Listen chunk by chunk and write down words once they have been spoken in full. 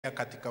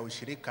katika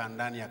ushirika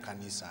ndani ya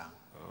kanisa.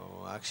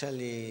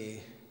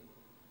 Actually,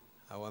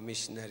 our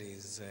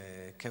missionaries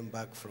came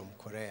back from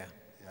Korea.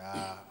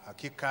 Ya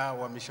hakika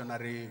wa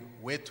missionary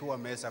wetu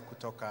wameweza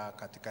kutoka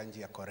katika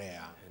nchi ya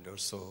Korea. And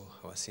also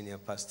our senior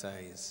pastor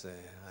is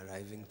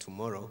arriving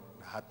tomorrow.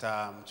 Na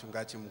hata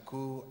mchungaji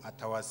mkuu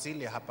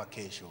atawasili hapa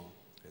kesho.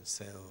 And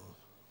so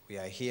we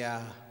are here,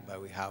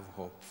 but we have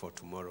hope for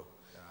tomorrow.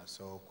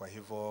 So kwa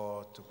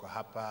hivyo tuko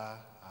hapa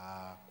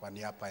kwa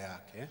niaba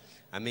yake.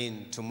 I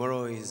mean,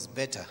 tomorrow is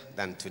better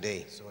than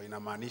today. So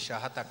inamaanisha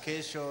hata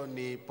kesho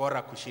ni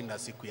bora kushinda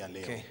siku ya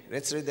leo. Okay,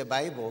 let's read the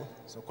Bible.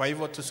 So kwa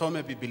hivyo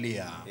tusome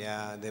Biblia.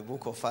 Yeah, the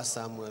book of 1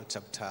 Samuel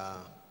chapter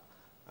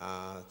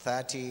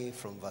 30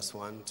 from verse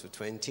 1 to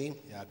 20.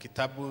 Ya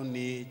kitabu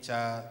ni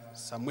cha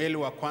Samueli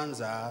wa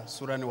kwanza,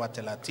 sura ni wa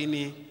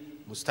 30,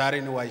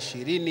 mstari ni wa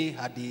 20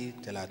 hadi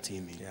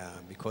 30. Yeah,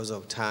 because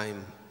of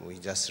time we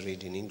just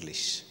read in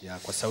English. Ya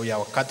kwa sababu ya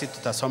wakati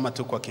tutasoma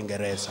tu kwa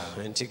Kiingereza.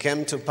 And it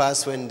came to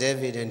pass when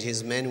David and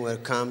his men were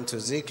come to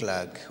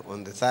Ziklag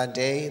on the third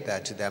day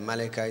that the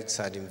Amalekites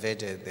had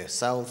invaded the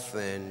south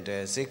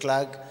and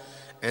Ziklag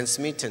and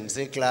smitten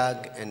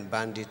Ziklag and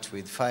burned it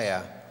with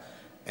fire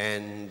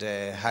and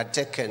had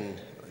taken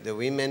the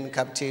women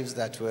captives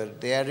that were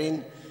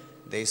therein.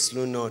 They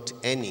slew not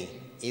any,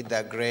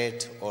 either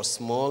great or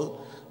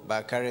small,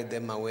 but carried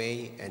them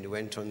away and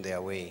went on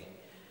their way.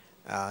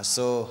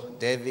 So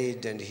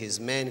David and his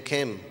men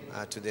came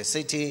to the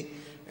city,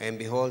 and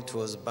behold, it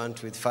was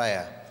burnt with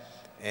fire.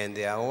 And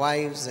their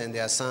wives and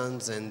their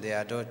sons and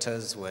their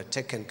daughters were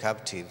taken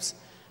captives.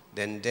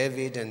 Then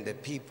David and the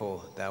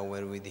people that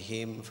were with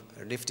him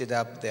lifted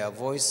up their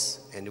voice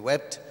and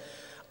wept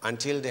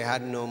until they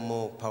had no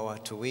more power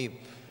to weep.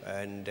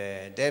 And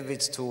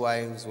David's two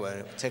wives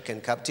were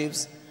taken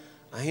captives,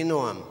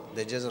 Ahinoam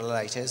the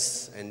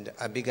Jezreelitess, and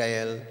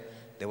Abigail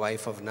the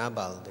wife of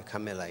Nabal the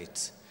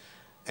Carmelite.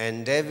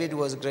 And David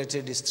was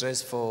greatly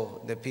distressed,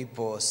 for the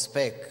people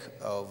spake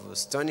of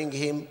stoning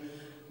him,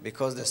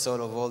 because the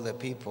soul of all the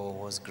people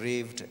was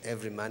grieved,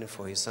 every man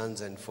for his sons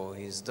and for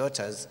his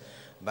daughters.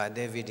 But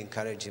David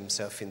encouraged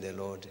himself in the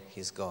Lord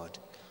his God.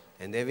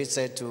 And David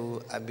said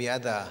to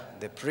Abiathar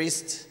the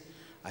priest,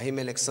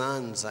 Ahimelech's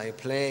sons, I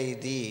pray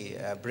thee,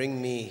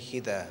 bring me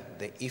hither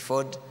the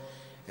ephod.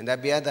 And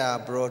Abiathar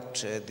brought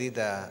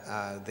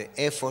thither the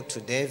ephod to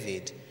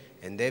David.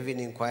 And David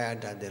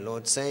inquired at the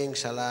Lord, saying,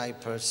 shall I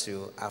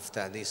pursue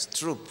after this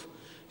troop?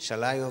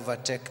 Shall I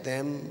overtake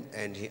them?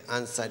 And he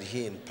answered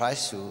him,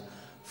 pursue,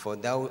 for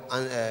thou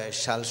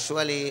shalt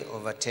surely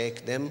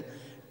overtake them,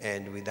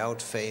 and without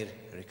fail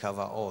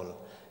recover all.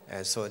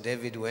 And so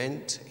David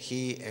went,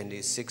 he and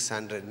his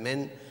 600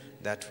 men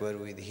that were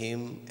with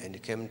him,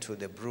 and came to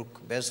the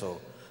brook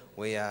Bestow,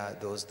 where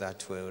those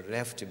that were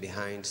left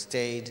behind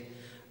stayed.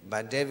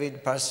 But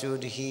David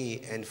pursued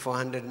he and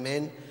 400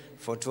 men,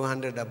 for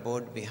 200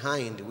 abode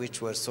behind,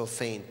 which were so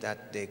faint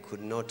that they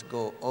could not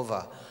go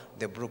over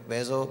the brook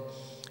Bestow.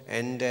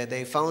 And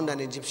they found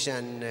an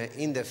Egyptian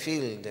in the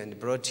field, and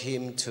brought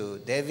him to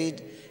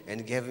David,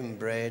 and gave him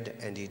bread,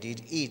 and he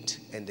did eat,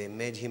 and they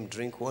made him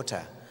drink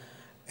water.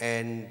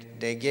 And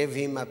they gave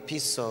him a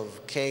piece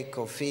of cake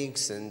of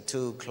figs and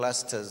 2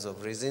 clusters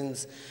of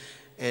raisins.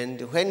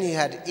 And when he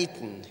had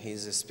eaten,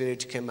 his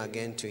spirit came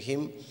again to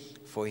him,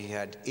 for he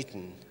had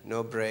eaten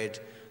no bread,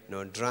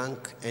 nor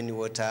drank any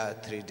water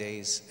 3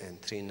 days and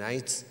 3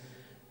 nights.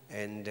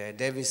 And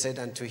David said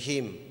unto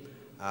him,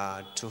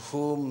 to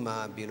whom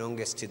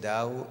belongest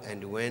thou,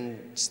 and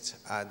whence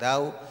art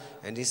thou?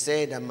 And he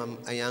said, I'm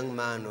a young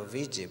man of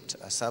Egypt,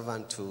 a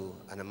servant to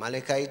an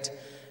Amalekite,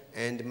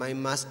 and my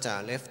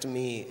master left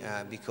me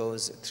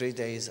because 3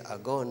 days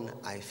agone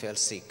I fell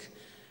sick.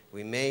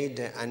 We made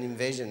an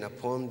invasion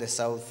upon the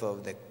south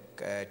of the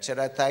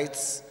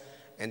Cherethites,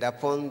 and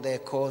upon the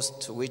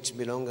coast which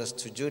belongs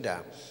to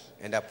Judah,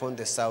 and upon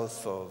the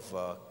south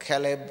of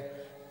Caleb,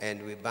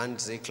 and we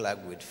burned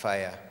Ziklag with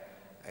fire.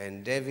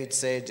 And David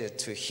said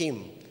to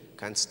him,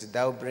 canst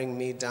thou bring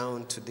me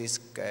down to this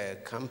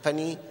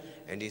company?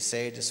 And he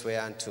said,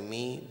 swear unto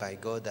me by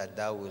God that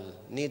thou wilt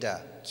neither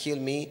kill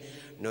me,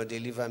 nor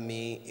deliver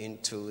me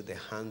into the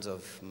hands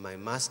of my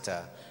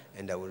master,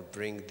 and I will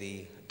bring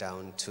thee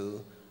down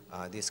to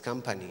this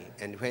company.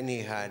 And when he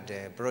had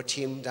brought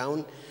him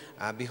down,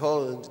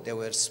 behold, they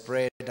were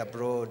spread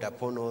abroad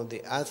upon all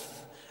the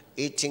earth,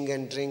 eating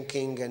and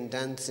drinking and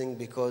dancing,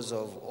 because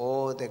of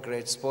all the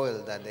great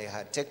spoil that they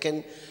had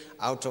taken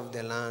out of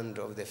the land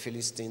of the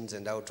Philistines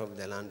and out of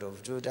the land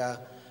of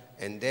Judah.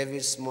 And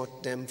David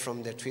smote them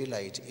from the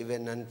twilight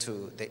even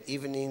unto the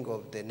evening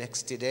of the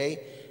next day,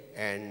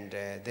 and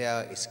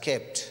there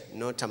escaped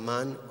not a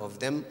man of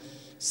them,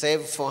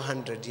 save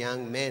 400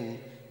 young men,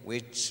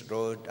 which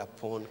rode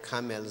upon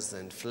camels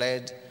and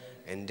fled.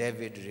 And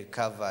David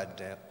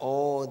recovered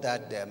all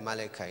that the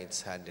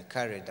Amalekites had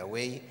carried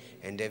away,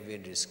 and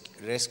David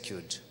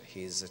rescued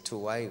his 2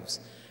 wives.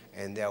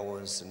 And there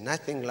was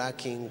nothing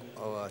lacking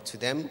to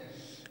them,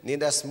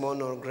 neither small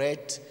nor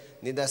great,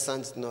 neither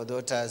sons nor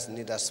daughters,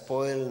 neither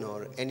spoil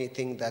nor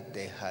anything that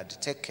they had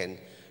taken.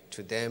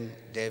 To them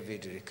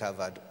David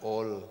recovered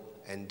all,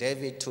 And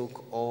David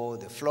took all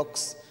the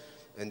flocks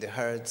and the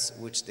herds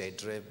which they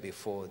drave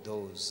before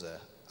those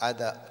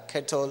other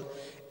cattle,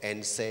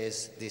 and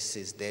says, this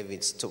is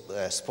David's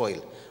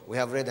spoil. We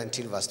have read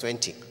until verse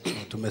 20.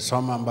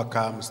 Tumesoma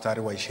mpaka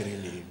mstari wa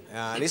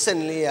 20.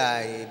 Recently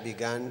I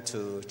began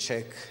to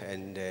check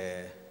and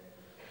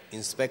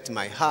inspect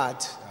my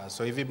heart.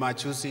 So hivi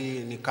majuzi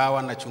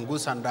nikawa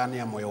nachunguza ndani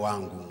ya moyo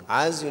wangu.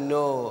 As you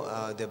know,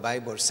 the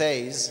Bible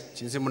says,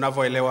 jinsi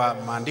mnavyoelewa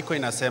maandiko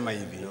inasema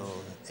hivi.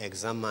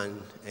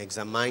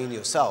 Examine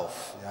yourself.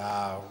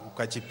 Ya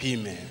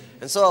ukajipime.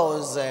 And so I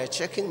was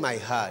checking my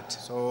heart.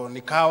 So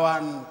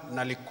nikawa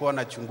nalikuwa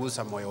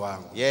nachunguza moyo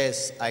wangu.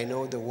 Yes, I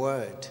know the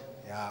word.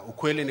 Ya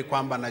ukweli ni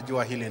kwamba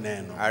najua hili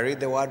neno. I read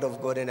the word of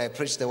God and I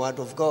preach the word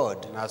of God.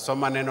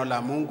 Nasoma neno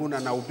la Mungu na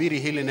nahubiri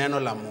hili neno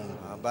la Mungu.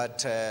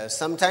 But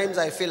sometimes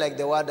I feel like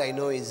the word I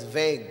know is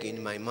vague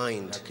in my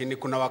mind. Lakini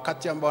kuna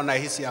wakati ambao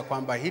nahisi ya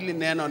kwamba hili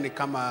neno ni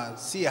kama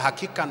si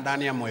hakika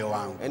ndani ya moyo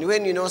wangu. And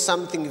when you know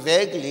something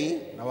vaguely,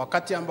 na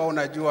wakati ambao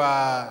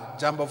unajua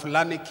jambo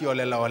fulani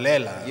kiolela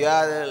olela,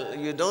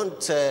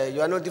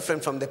 you are not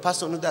different from the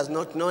person who does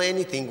not know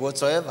anything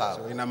whatsoever.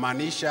 So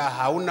inamaanisha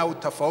hauna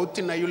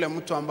utofauti na yule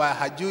mtu ambaye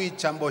hajui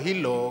jambo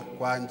hilo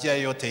kwa njia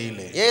yote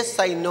ile. Yes,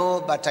 I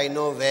know, but I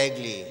know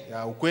vaguely.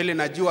 Ya ukweli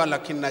najua,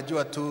 lakini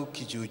najua tu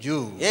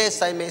kijuujuu.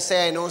 Yes, I may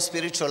say I know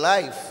spiritual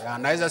life. Ya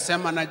naweza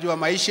sema najua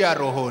maisha ya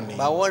rohoni.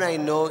 But what I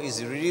know is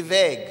really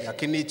vague.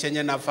 Lakini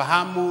chenye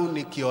nafahamu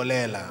ni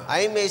kiolela.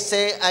 I may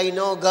say I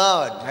know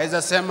God.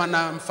 Naweza sema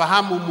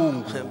namfahamu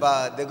Mungu.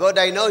 But the God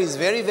I know is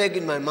very vague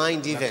in my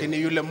mind even.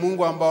 Lakini yule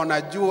Mungu ambao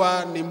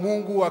najua ni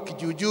Mungu wa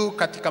kijuujuu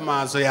katika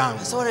mawazo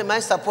yangu. So what am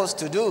I supposed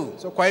to do?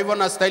 So kwa hivyo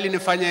nastahili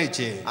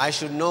nifanyeje? I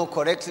should know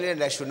correctly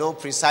and I should know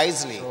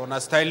precisely. So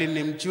nastahili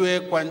nimjue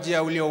kwa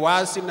njia ulio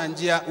wazi na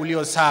njia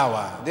ulio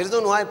sawa. The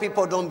reason why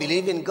people don't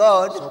believe in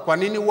God, so kwa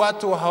nini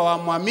watu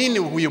hawamwamini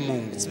huyu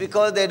Mungu? It's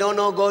because they don't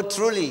know God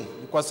truly.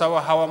 Kwa sababu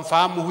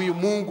hawamfahamu huyu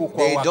Mungu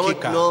kwa uhakika. They don't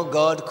know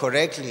God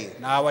correctly.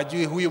 Na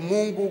hawajui huyu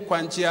Mungu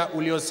kwa njia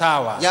ulio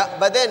sawa. Yeah,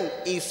 but then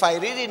if I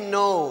really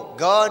know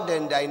God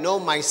and I know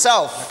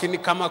myself, lakini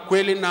kama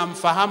kweli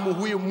namfahamu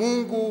huyu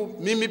Mungu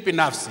mimi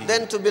binafsi,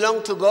 then to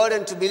belong to God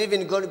and to believe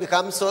in God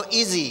becomes so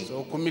easy.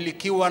 So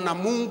kumilikiwa na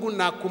Mungu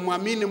na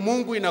kumwamini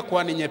Mungu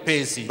inakuwa ni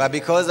nyepesi. But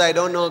because I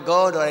don't know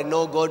God or I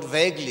know God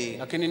vaguely,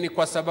 lakini ni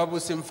kwa sababu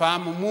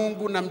simfahamu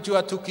Mungu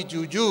namjua tu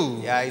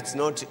kijuujuu. Yeah, it's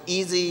not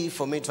easy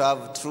for me to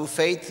have true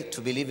faith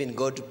to believe in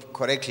God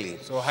correctly.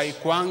 So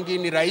haikuangi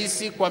ni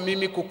rahisi kwa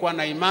mimi kukuwa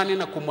na imani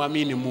na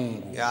kumwamini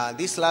Mungu. Yeah,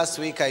 this last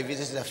week I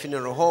visited a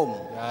funeral home.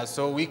 Yeah,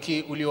 so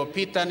wiki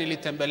uliopita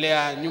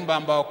nilitembelea nyumba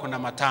ambao kuna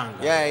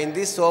matanga. Yeah, in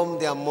this home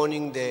they are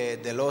mourning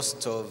the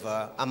loss of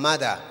a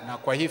mother. Na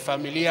kwa hii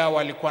familia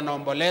walikuwa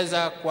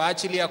naomboleza kwa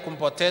ajili ya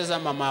kumpoteza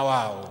mama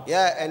wao.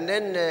 Yeah, and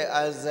then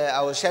as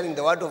I was sharing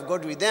the word of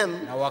God with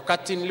them, na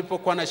wakati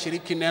nilipokuwa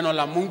nashiriki neno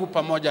la Mungu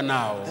pamoja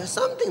nao, there's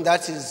something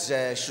that is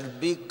should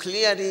be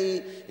clearly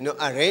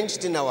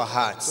arranged in our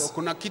hearts. So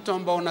kuna kitu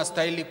ambao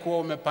unastahili kuwa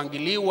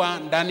umepangiliwa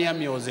ndani ya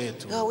mioyo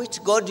zetu.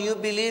 Which God do you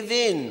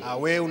believe in?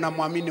 Wewe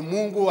unamwamini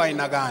Mungu wa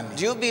aina gani?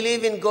 Do you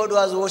believe in God who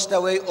has washed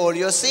away all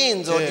your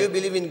sins, or do you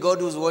believe in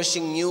God who's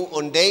washing you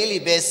on daily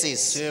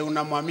basis? Je,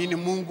 unamwamini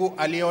Mungu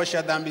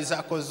aliyeosha dhambi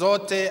zako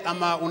zote,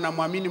 ama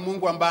unamwamini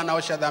Mungu ambaye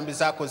anaosha dhambi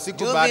zako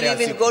siku baada ya siku? Do you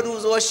believe in God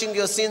who's washing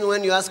your sin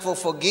when you ask for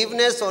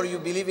forgiveness, or you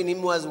believe in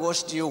him who has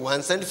washed you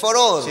once and for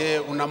all? Je,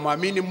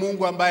 unamwamini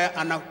Mungu ambaye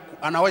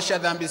anaosha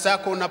dhambi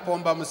zako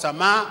unapoomba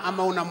msamaha,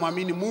 ama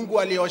unamwamini Mungu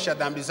aliyeosha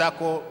dhambi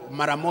zako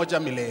mara moja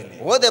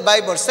milele? What the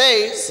Bible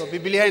says, so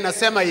Biblia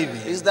inasema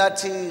hivi, is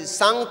that he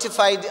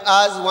sanctified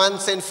us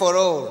once and for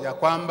all. Ya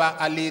kwamba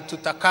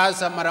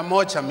alitutakaza mara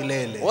moja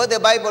milele. What the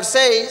Bible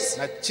says,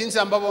 na jinsi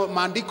ambavyo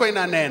maandiko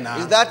inanena,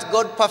 is that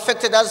God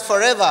perfected us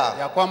forever.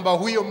 Ya kwamba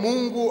huyo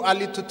Mungu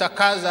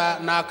alitutakaza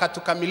na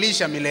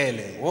akatukamilisha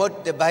milele.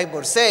 What the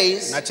Bible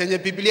says, na chenye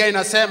Biblia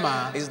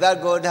inasema, is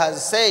that God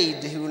has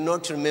said he will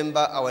not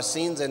remember our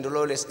sins and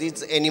lawless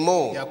deeds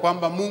anymore. Ya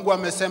kwamba Mungu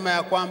amesema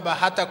ya kwamba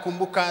hata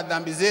kumbuka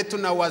dhambi zetu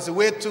na uasi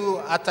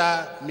wetu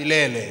hata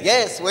milele.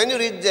 Yes, when you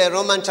read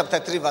Romans chapter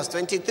 3 verse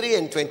 23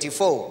 and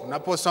 24.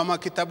 Unaposoma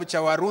kitabu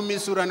cha Warumi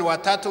sura ni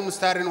 3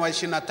 mstari ni wa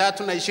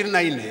 23 na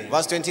 24.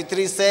 Verse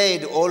 23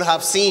 said all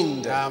have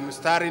sinned. Na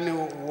mstari ni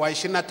wa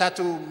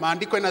 23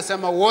 maandiko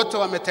inasema wote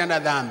wametenda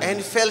dhambi.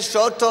 And fell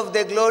short of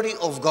the glory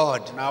of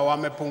God. Na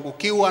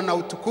wamepungukiwa na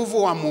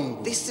utukufu wa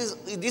Mungu.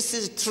 This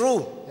is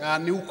true. Ya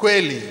ni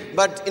ukweli.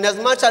 But in as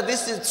much as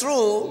this is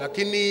true,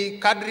 lakini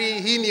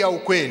kadri hii ni ya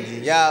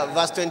ukweli, yeah,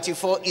 verse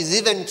 24 is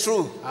even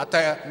true.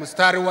 Hata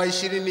mstari wa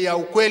 20 ya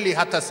ukweli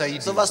hata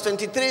zaidi. So verse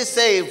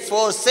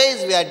 23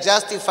 says we are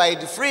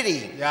justified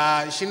freely.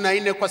 Ya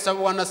 24 kwa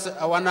sababu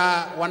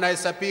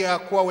wanahesabia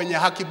kuwa wenye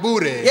haki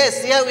bure.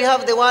 Yes, here we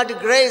have the word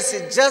grace,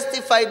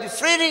 justified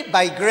freely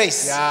by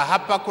grace. Ya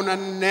hapa kuna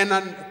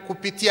nena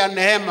kupitia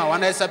neema,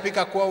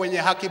 wanahesabika kuwa wenye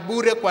haki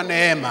bure kwa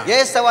neema.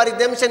 Yes, our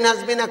redemption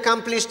has been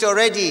accomplished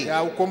already.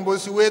 Ya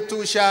ukombozi wetu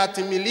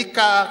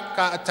ushatimilika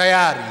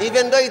tayari.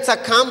 Even though it's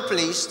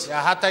accomplished, Ya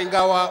hata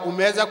ingawa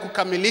umeweza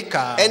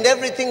kukamilika, and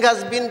everything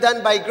has been done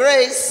by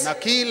grace, na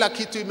kila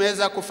kitu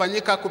imeweza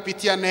kufanyika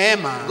kupitia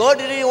neema. God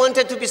really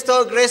wanted to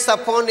bestow grace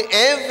upon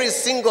every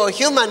single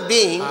human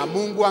being.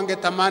 Mungu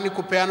angetamani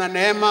kupeana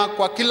neema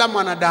kwa kila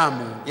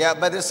mwanadamu. Yeah,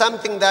 but there's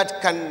something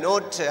that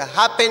cannot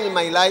happen in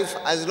my life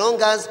as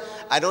long as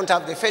I don't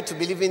have the faith to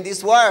believe in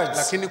these words.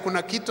 Lakini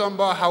kuna kitu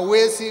ambao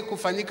hawezi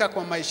kufanyika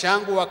kwa maisha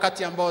yangu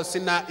wakati ambao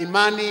sina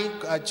imani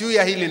juu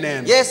ya hili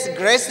neno. Yes,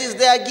 grace is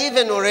there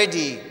given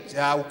already.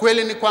 Ya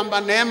ukweli ni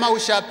kwamba neema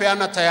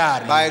ushapeana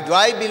tayari. But do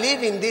I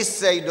believe in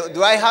this?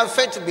 Do I have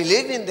faith to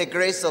believe in the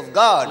grace of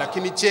God?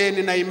 Lakini je,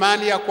 nina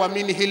imani ya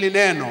kuamini hili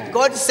neno?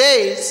 God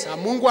says,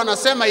 Mungu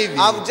anasema hivi,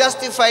 I've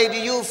justified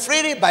you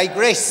freely by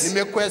grace.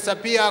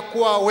 nimekuhesabia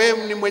kuwa wewe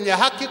ni mwenye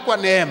haki kwa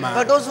neema.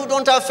 But those who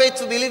don't have faith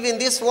to believe in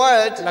this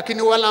word,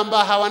 Lakini wale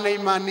ambao hawana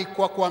imani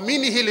kwa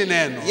kuamini hili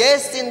neno,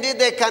 yes, indeed,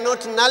 they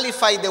cannot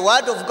nullify the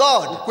word of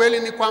God. ukweli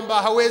ni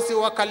kwamba hawezi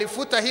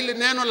wakalifuta hili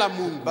neno la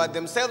Mungu. But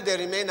themselves, they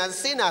remain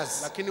as sinners.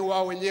 Lakini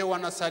wao wenyewe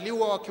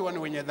wanasaliwa wakiwa ni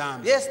wenye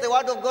dhambi. Yes, the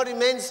word of God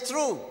remains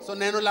true. So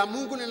neno la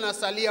Mungu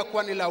linasalia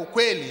kuwa ni la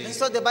ukweli. And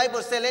so the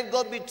Bible says, let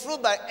God be true,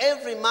 but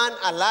every man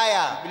a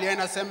liar. Biblia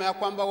inasema ya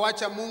kwamba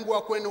wacha Mungu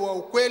akuwe ni wa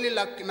ukweli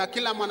na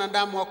kila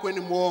mwanadamu akuwe ni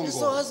So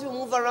muongo. as we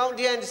move around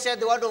here and share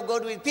the word of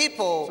God with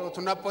people, So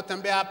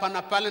tunapotembea hapa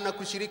na pale na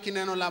kushiriki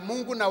neno la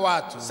Mungu na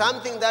watu,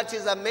 something that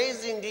is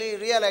amazingly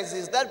realized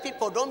is that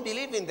people don't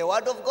believe in the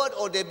word of God,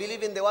 or they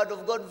believe in the word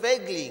of God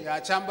vaguely. ya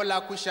jambo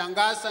la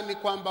kushangaza ni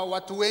kwamba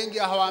watu wengi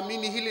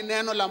hawaamini hili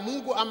neno la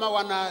Mungu ama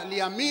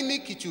wanaliamini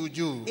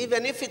kichujuu.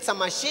 Even if it's a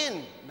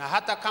machine, Na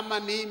hata kama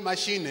ni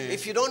mashine,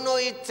 if you don't know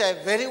it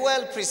very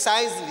well,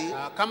 precisely,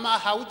 kama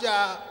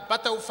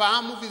haujapata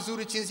ufahamu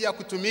vizuri jinsi ya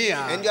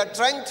kutumia and you are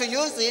trying to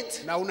use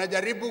it, na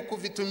unajaribu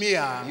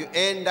kuvitumia, you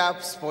end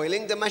up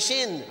spoiling the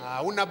machine.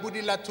 una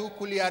budi la tu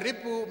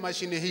kuliharibu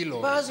mashine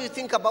hilo. But as we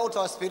think about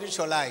our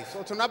spiritual life,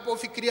 So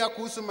tunapofikiria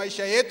kuhusu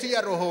maisha yetu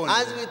ya rohoni,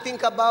 as we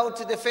think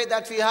about the faith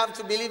that we have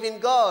to believe in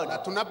God, na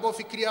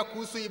tunapofikiria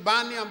kuhusu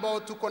imani ambao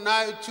tuko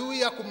nayo juu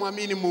ya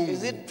kumwamini Mungu,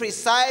 is it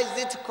precise,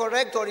 is it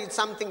correct, or it's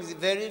something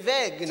very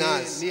vague in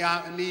us?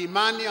 ni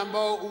imani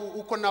ambao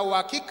uko na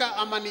uhakika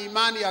ama ni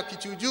imani ya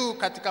kichujuu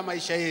katika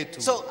maisha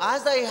yetu? So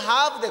as I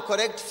have the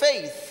correct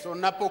faith, So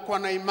napokuwa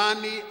na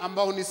imani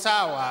ambao ni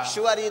sawa,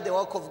 surely the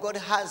work of God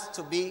has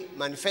to be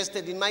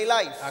manifested in my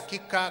life.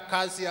 hakika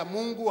kazi ya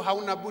Mungu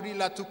hauna budi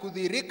la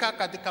tukudhirika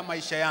katika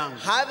maisha yangu.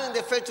 Having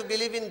the faith to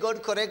believe in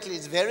God correctly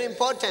is very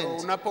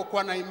important.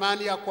 Unapokuwa na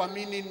imani ya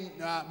kuamini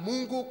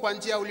Mungu kwa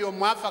njia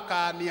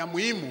uliomwafaka ni ya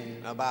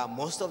muhimu. But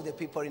most of the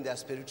people in their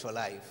spiritual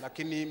life,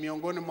 Lakini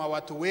miongoni mwa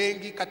watu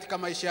wengi katika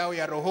maisha yao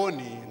ya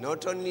rohoni,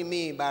 not only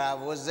me, but I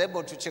was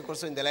able to check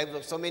also in the lives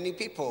of so many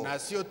people, na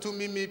sio tu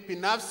mimi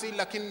binafsi,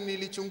 lakini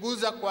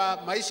nilichunguza kwa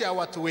maisha ya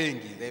watu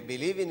wengi, they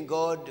believe in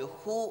God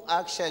who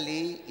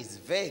actually is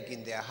vague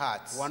in their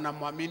hearts.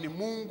 wanamwamini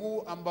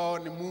Mungu ambao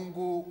ni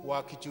Mungu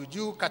wa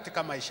kichujuu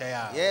katika maisha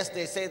yao. Yes,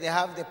 they say they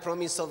have the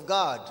promise of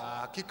God,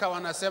 Hakika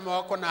wanasema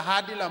wako na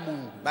ahadi la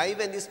Mungu, but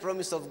even this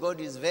promise of God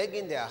is vague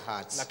in their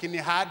hearts. lakini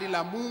ahadi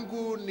la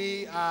Mungu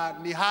ni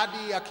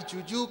ahadi ya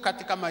kichujuu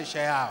katika maisha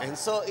yao. And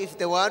so if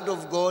the word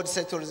of God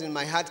settles in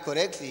my heart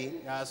correctly,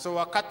 So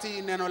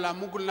wakati neno la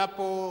Mungu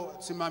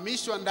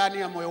linaposimamishwa ndani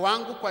ya moyo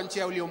wangu kwa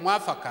njia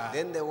uliomwafaka,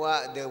 then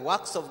the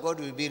works of God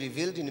will be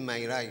revealed in my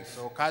life.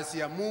 so kazi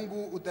ya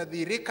Mungu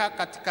utadhihirika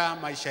katika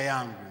maisha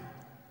yangu.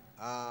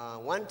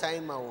 One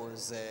time I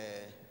was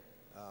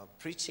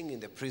preaching in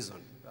the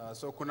prison.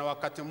 So kuna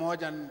wakati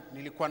moja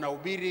nilikuwa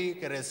nahubiri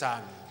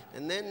gerezani,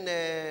 And then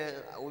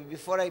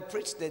before I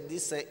preached that,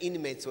 these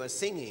inmates were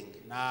singing.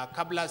 na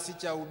kabla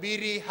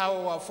sijahubiri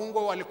hao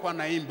wafungwa walikuwa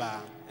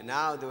naimba, And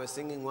now they were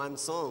singing one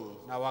song.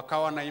 na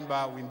wakawa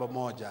naimba wimbo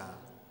moja,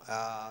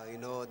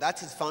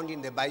 That is found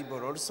in the Bible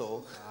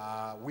also.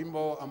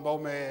 wimbo ambao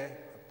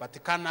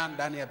umepatikana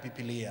ndani ya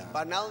Biblia.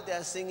 But now they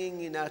are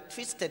singing in a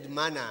twisted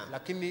manner.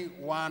 Lakini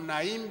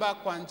wanaimba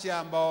kwa njia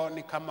ambao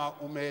ni kama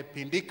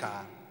umepindika.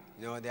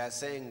 They are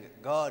saying,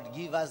 God,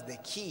 give us the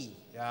key.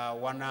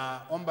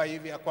 Wanaomba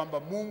hivi ya kwamba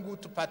Mungu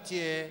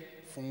tupatie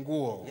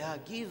funguo. Yeah,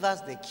 give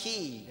us the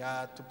key.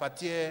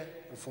 Tupatie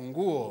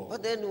ufunguo.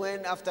 But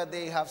then after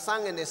they have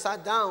sung and they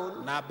sat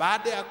down, Na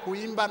baada ya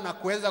kuimba na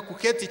kuweza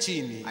kuketi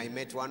chini, I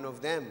met one of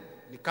them.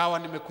 nikawa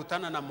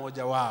nimekutana na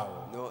mmoja wao.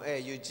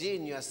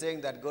 Eugene, you are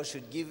saying that God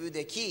should give you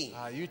the key.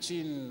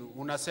 Eugene,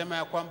 unasema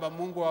ya kwamba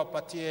Mungu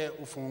awapatie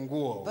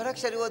ufunguo. But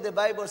actually what the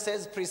Bible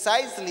says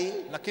precisely,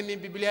 Lakini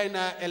Biblia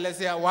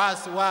inaelezea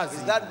wazi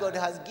is that God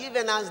has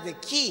given us the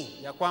key.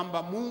 ya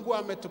kwamba Mungu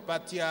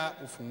ametupatia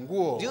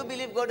ufunguo. Do you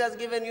believe God has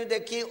given you the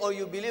key, or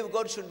you believe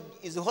God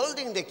is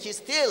holding the key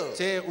still?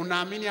 Je,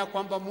 unaamini ya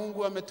kwamba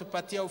Mungu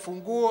ametupatia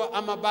ufunguo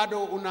ama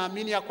bado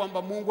unaamini ya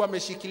kwamba Mungu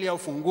ameshikilia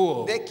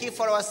ufunguo? The key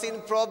for our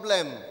sin problem.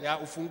 problem. ya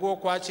ufunguo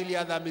kwa ajili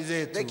ya dhambi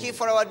zetu, The key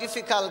for our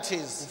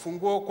difficulties.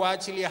 ufunguo kwa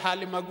ajili ya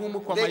hali magumu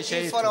kwa The maisha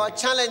key yetu, for our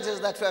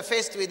challenges that we are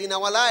faced with in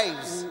our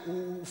lives.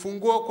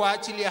 ufunguo kwa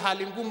ajili ya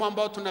hali ngumu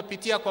ambayo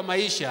tunapitia kwa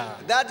maisha.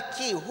 That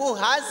key, who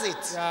has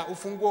it? Ya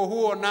ufunguo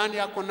huo nani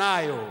ako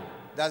nayo?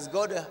 Does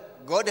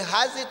God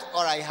has it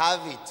or I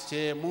have it?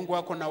 Je, Mungu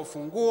ako na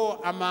ufunguo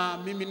ama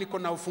mimi niko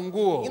na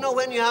ufunguo? You know,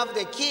 when you have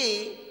the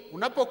key,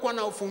 Unapokuwa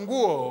na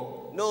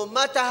ufunguo, no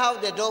matter how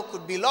the door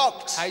could be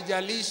locked,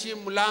 haijalishi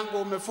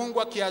mlango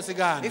umefungwa kiasi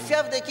gani. if you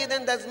have the key,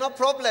 then there's no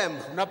problem.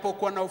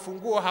 Unapokuwa na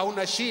ufunguo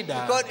hauna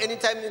shida. God,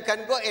 anytime you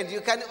can go and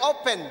you can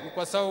open.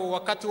 Kwa sababu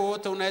wakati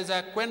wote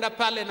unaweza kwenda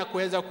pale na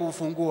kuweza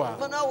kuufungua.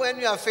 But now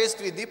when you are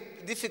faced with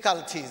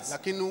difficulties,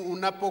 Lakini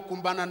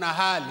unapokumbana na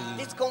hali,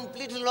 it's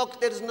completely locked,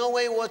 there is no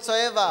way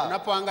whatsoever.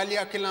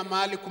 unapoangalia kila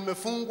mahali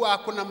kumefungwa,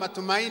 hakuna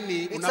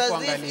matumaini. It's as if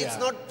Unapoangalia, it's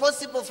not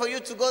possible for you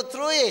to go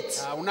through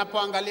it.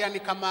 unapoangalia ni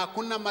kama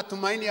hakuna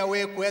matumaini ya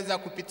wewe kuweza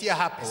kupitia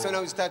hapo. So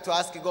now you start to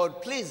ask God,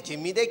 please give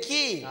me the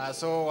key.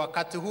 So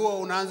wakati huo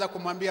unaanza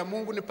kumwambia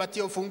Mungu,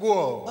 nipatie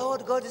ufunguo. But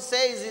what God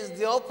says is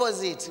the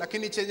opposite.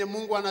 Lakini chenye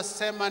Mungu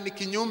anasema ni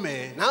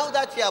kinyume. Now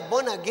that you are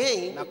born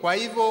again, Na kwa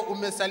hivyo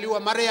umesaliwa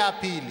mara ya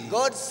pili.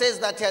 God says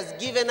that He has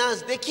given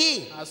us the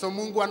key. So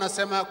Mungu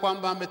anasema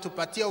kwamba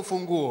ametupatia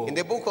ufunguo. In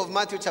the book of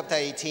Matthew chapter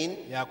 18,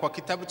 Ya kwa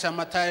kitabu cha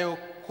Mathayo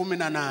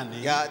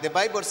 18, yeah, the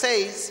Bible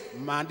says,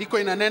 maandiko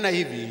inanena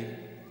hivi.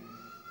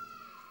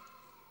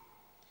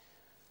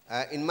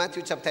 in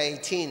Matthew chapter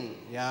 18,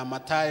 Ya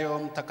Mathayo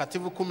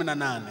mtakatifu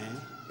 18,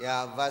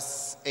 yeah,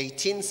 verse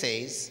 18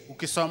 says,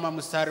 ukisoma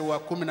mstari wa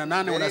 18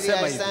 Verily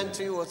unasema I say hivi.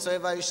 unto you,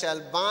 whatsoever you shall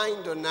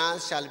bind on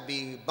earth shall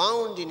be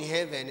bound in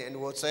heaven, and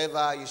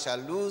whatsoever you shall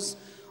loose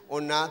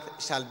on earth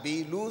shall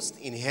be loosed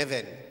in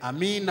heaven.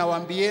 Amin,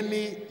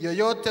 nawaambieni,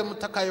 yoyote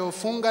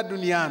mtakayofunga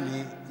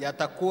duniani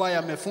yatakuwa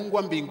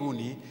yamefungwa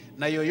mbinguni,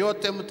 na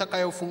yoyote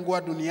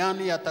mtakayofungua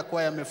duniani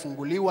yatakuwa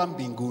yamefunguliwa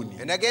mbinguni.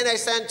 And again I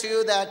say unto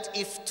you that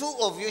if two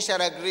of you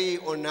shall agree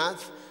on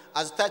earth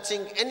as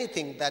touching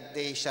anything that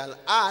they shall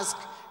ask,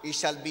 it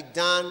shall be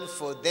done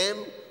for them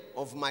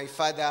of my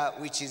Father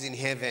which is in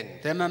heaven.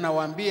 Tena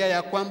nawaambia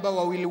ya kwamba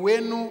wawili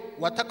wenu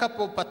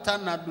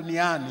watakapopatana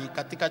duniani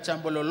katika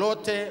jambo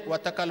lolote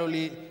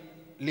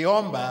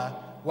watakaloliomba,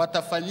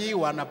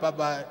 watafanyiwa na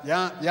Baba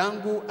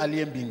yangu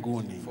aliye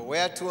mbinguni. For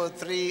where two or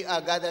three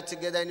are gathered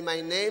together in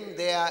my name,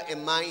 there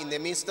am I in the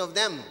midst of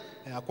them.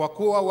 Kwa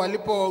kuwa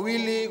walipo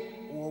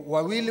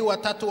wawili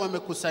watatu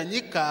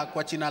wamekusanyika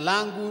kwa jina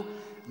langu,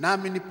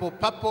 nami nipo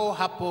papo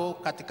hapo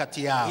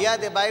katikati yao. Here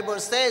the Bible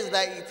says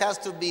that it has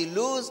to be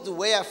loosed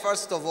where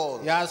first of all.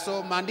 Ya,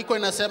 so maandiko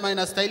inasema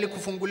inastahili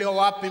kufunguliwa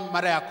wapi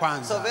mara ya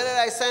kwanza. So verily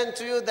I say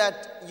unto you that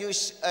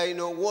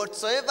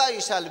whatsoever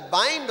you shall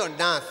bind on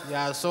earth.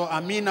 Ya, so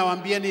amina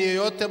waambieni,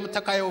 yoyote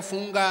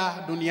mtakayofunga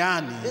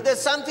duniani. If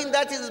there's something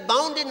that is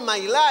bound in my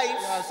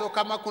life, Ya, so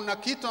kama kuna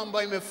kitu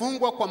ambayo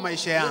imefungwa kwa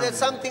maisha yangu, if there's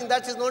something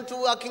that is not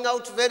working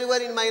out very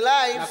well in my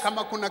na life,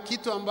 kama kuna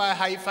kitu ambayo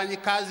haifanyi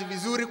kazi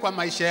vizuri kwa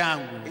maisha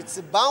yangu,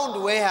 it's bound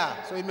where?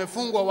 so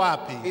imefungwa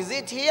wapi? Is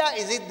it here?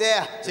 Is it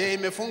there? Je,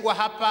 imefungwa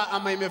hapa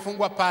ama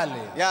imefungwa pale?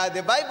 Yeah,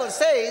 the Bible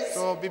says,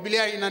 So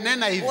Biblia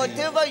inanena hivi.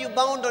 whatever you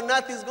bound on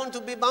earth is going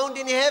to be bound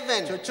in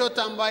heaven.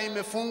 Chochote ambayo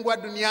imefungwa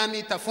duniani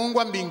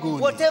itafungwa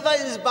mbinguni. Whatever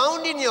is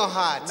bound in your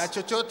heart Na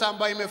chochote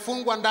ambayo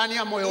imefungwa ndani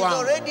ya moyo is wangu,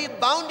 already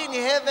bound in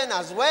heaven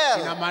as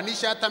well.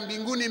 inamaanisha hata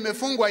mbinguni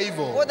imefungwa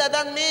hivyo. What does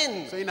that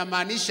mean? So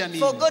inamaanisha nini?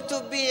 For God to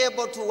be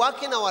able to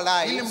work in our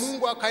Ili lives,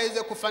 Mungu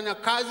akaweze kufanya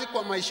kazi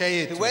kwa maisha He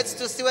yetu. waits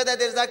to see whether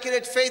there is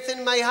accurate faith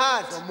in my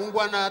heart,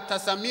 Mungu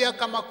anatazamia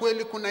kama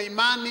kweli kuna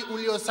imani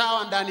ulio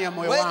sawa ndani ya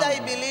moyo whether I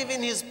wangu, believe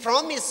in His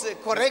promise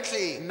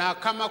correctly. na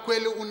kama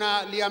kweli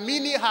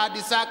unaliamini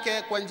ahadi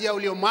zake kwa njia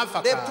ulio The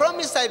mwafaka.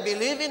 promise I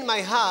believe in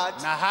my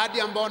heart Na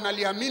ahadi ambayo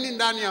naliamini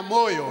ndani ya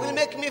moyo, will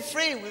make me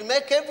free, will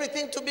make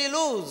everything to be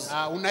loose.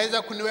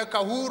 unaweza kuniweka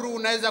huru,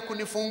 unaweza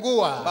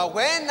kunifungua. But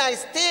when I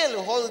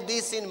still hold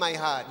this in my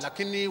heart,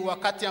 Lakini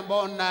wakati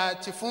ambao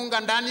nachifunga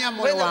ndani ya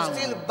moyo when I'm wangu,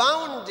 still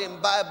bound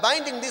and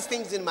binding these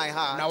things in my na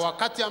heart,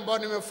 wakati ambao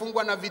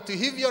nimefungwa na vitu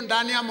hivyo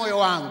ndani ya moyo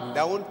wangu,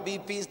 there won't be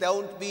peace, there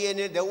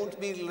won't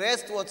be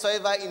rest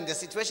whatsoever in the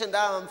situation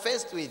that I'm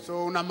faced with.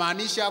 so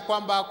unamaanisha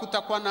kwamba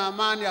hakutakuwa na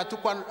amani,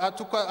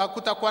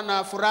 hakutakuwa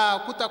na furaha,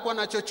 hakutakuwa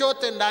na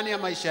chochote ndani ya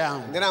maisha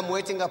yangu. Then I'm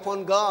waiting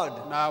upon God,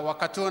 Na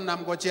wakati huo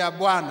namngojea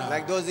Bwana,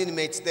 like those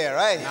inmates there,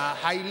 right? na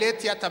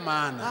haileti hata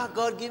maana.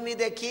 God, give me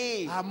the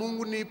key.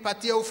 Mungu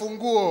nipatie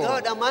ufunguo.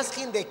 God, I'm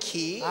asking the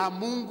key.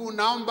 Mungu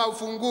naomba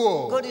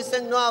ufunguo. God is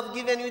saying, no, I've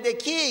given you the Na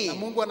key.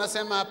 Mungu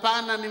anasema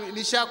hapana,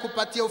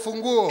 nishakupatia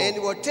ufunguo. And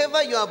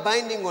whatever you are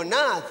binding on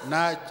earth,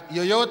 Na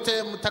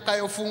yoyote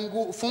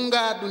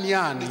mtakayofunga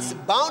duniani, it's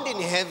bound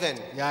in heaven.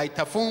 ya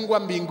itafungwa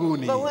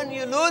mbinguni. But when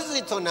you lose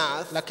it on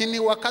earth, Lakini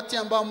wakati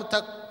ambao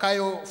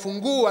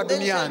utakayofungua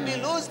then it will be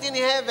duniani loosed in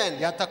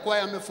heaven. yatakuwa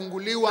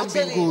yamefunguliwa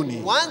Actually,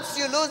 mbinguni. once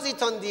you lose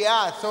it on the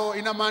earth, So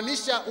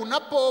inamaanisha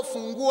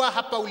unapofungua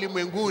hapa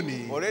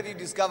ulimwenguni, already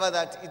discover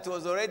that it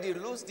was already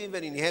loosed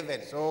even in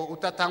heaven. so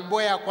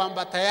utatambua ya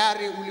kwamba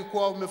tayari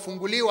ulikuwa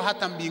umefunguliwa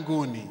hata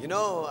mbinguni. You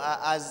know,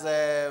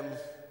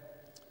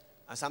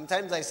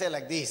 sometimes I say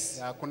like this.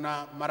 Ya,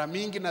 kuna mara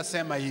mingi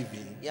nasema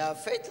hivi. Yeah,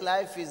 faith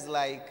life is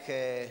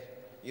like,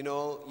 you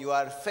know, you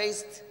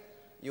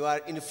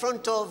are in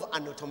front of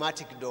an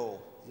automatic door.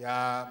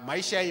 Ya,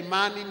 maisha ya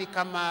imani ni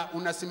kama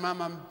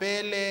unasimama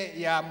mbele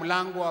ya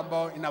mlango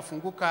ambao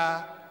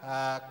inafunguka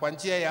kwa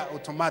njia ya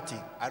automatic.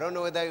 I don't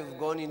know whether you've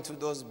gone into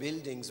those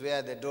buildings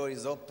where the door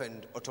is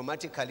opened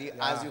automatically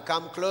as you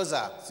come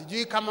closer.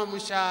 Sijui kama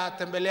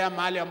mshatembelea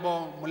mahali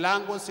ambao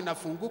mlango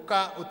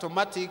sinafunguka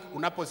automatic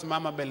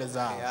unaposimama mbele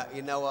zao. Yeah,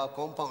 in our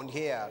compound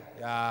here,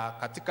 Ya,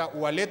 katika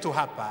ua letu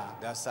hapa,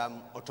 there are some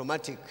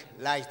automatic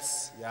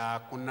lights. ya,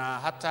 kuna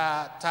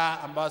hata taa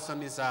ambazo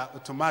ni za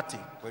automatic.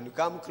 When you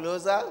come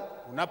closer,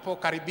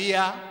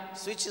 Unapokaribia,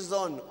 switch is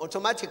on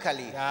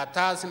automatically. ya,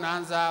 taa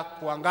zinaanza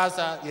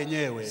kuangaza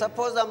yenyewe.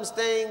 Suppose I'm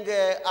staying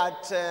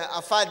at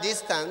a far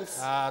distance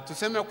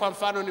Tuseme kwa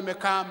mfano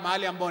nimekaa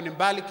mahali ambao ni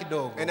mbali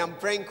kidogo and I'm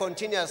praying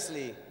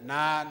continuously.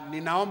 na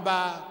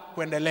ninaomba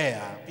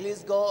kuendelea.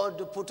 Please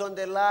God, put on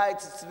the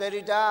lights, it's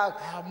very dark.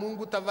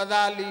 Mungu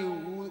tafadhali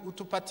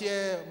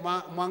utupatie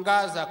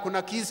mwangaza,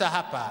 kuna giza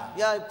hapa.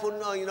 Yeah,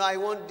 I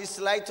want this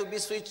light to be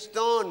switched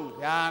on.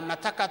 Ya,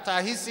 nataka taa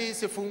hizi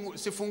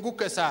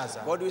sifunguke sasa.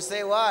 God will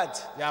say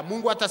what? Ya,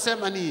 Mungu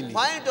atasema nini?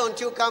 Why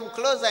don't you come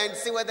closer and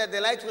see whether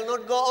the light will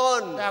not go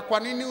on? Ya, kwa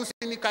nini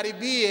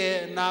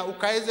usinikaribie na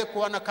ukaweze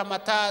kuona kama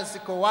taa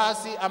ziko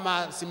wazi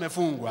ama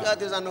zimefungwa? Yeah,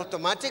 there's an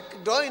automatic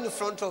door in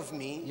front of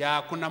me.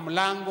 Ya, kuna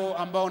mlango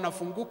ambao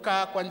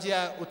unafunguka kwa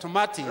njia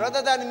automatic.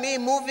 Rather than me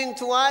moving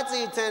towards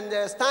it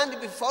and stand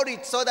before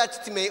it so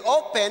that it may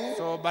open.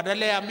 So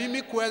badala ya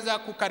mimi kuweza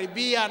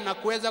kukaribia na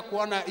kuweza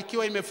kuona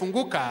ikiwa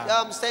imefunguka.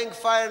 Yeah, I'm staying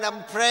far and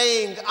I'm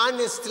praying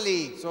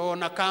honestly. So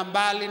nakaa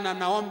mbali na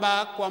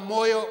naomba kwa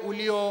moyo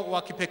ulio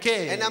wa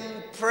kipekee. And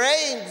I'm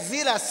praying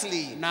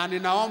zealously. Na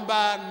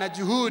ninaomba na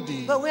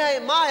juhudi. But where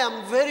am I?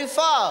 I'm very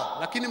far.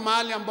 Lakini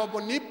mahali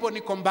ambapo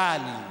niko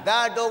mbali.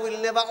 That door will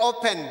never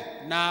open.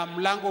 Na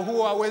mlango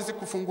huo hauwezi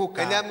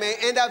kufunguka. And I may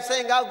end up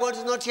saying, oh, God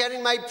is not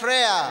hearing my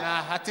prayer.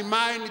 Na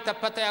hatimaye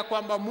nitapata ya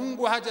kwamba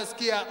Mungu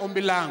hajasikia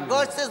ombi langu.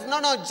 God says,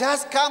 no,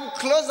 just come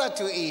closer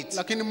to it.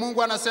 Lakini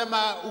Mungu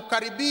anasema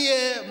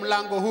ukaribie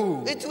mlango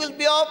huu. It will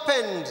be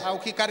opened.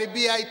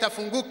 Ukikaribia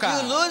itafunguka.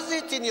 You lose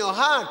it in your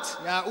heart.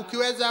 Ya,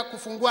 ukiweza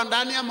kufungua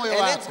ndani ya moyo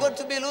wako. And it's going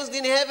to be loosed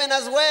in heaven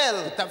as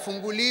well.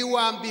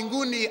 Itafunguliwa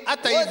mbinguni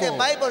hata hivyo.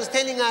 What the Bible is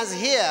telling us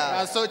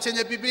here. So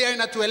chenye Biblia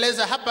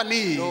inatueleza hapa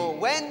ni. So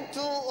when 2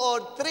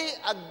 or 3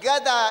 are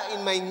gathered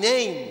in my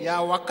name.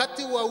 Ya,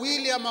 wakati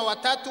wawili ama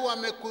watatu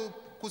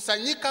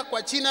wamekusanyika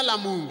kwa jina la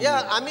Mungu.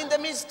 Yeah, I'm in the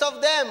midst of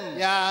them.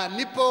 Ya,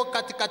 nipo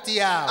katikati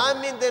yao.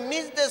 I'm in the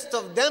midst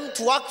of them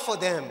to work for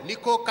them.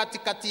 Niko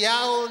katikati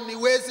yao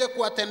niweze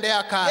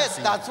kuwatendea kazi. Yes,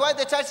 that's why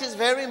the church is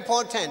very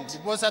important.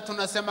 Ndiposa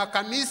tunasema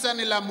kanisa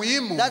ni la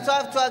muhimu. That's why I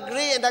have to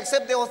agree and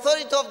accept the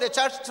authority of the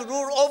church to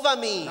rule over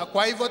me. Na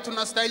kwa hivyo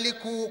tunastahili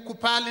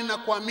kukubali na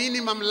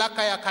kuamini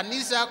mamlaka ya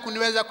kanisa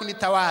kuniweza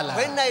kunitawala.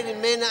 When I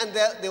remain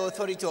under the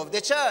authority of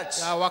the church.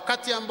 Ya,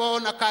 wakati ambao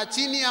nakaa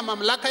chini ya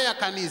mamlaka ya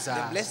kanisa.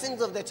 The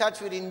blessings of the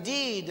church will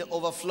indeed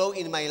overflow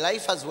in my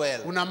life as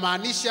well.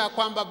 Unamaanisha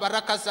kwamba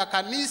baraka za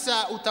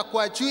kanisa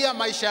utakuwa juu ya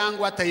maisha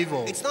yangu hata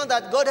hivyo. It's not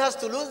that God has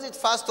to lose it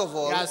first of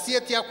all. Ya, si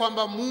eti ya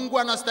kwamba Mungu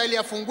anastahili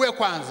afungue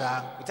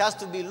kwanza. It has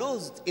to be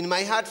loosed in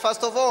my heart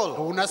first of all.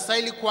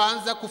 Unastahili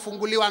kuanza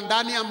kufunguliwa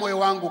ndani ya moyo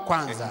wangu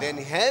kwanza. And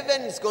then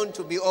heaven is going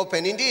to be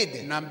open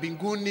indeed. Na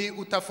mbinguni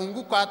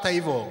utafunguka hata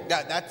hivyo.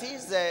 That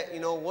is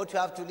what you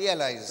have to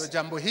realize. So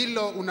jambo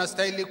hilo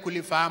unastahili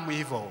kulifahamu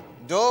hivyo.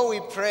 Though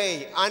we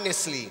pray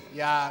honestly,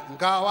 ya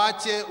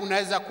ngawache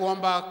unaweza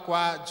kuomba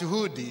kwa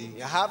juhudi,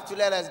 you have to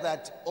realize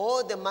that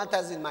all the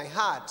matters in my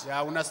heart,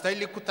 ya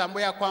unastahili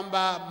kutambua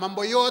kwamba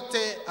mambo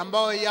yote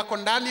ambayo yako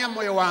ndani ya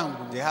moyo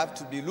wangu, they have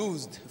to be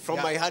loosed from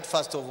my heart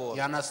first of all.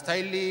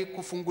 Yanastahili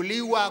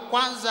kufunguliwa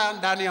kwanza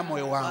ndani ya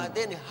moyo wangu.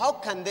 Then how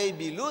can they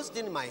be loosed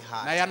in my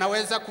heart? Na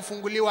yanaweza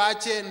kufunguliwa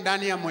aje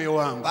ndani ya moyo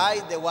wangu?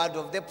 By the word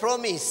of the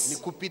promise. Ni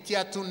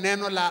kupitia tu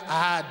neno la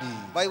ahadi.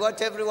 By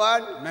what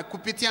everyone? Na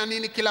kupitia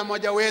nini kila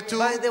mmoja wetu?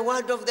 By the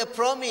word of the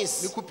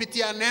promise. Ni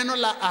kupitia neno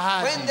la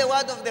ahadi. When the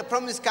word of the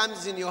promise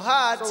comes in your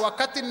heart, so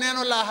wakati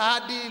neno la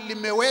ahadi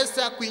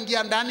limeweza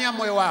kuingia ndani ya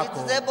moyo wako,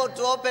 it is able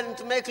to open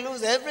to make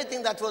loose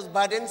everything that was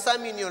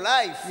burdensome in your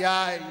life.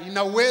 Ya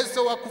ina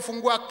uwezo wa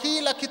kufungua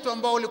kila kitu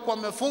ambao ulikuwa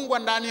umefungwa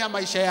ndani ya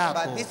maisha yako.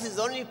 But this is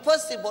only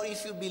possible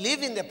if you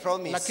believe in the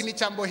promise. Lakini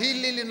jambo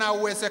hili lina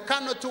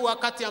uwezekano tu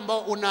wakati ambao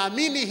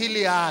unaamini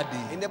hili ahadi.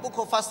 In the book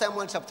of 1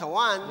 Samuel chapter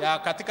 1, ya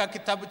katika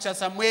kitabu cha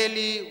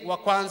Samueli wa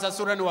kwanza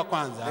sura ni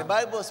wa The kwanza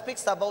Bible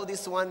speaks about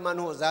this one man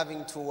who was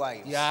having two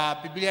wives. ya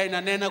Biblia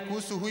inanena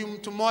kuhusu huyu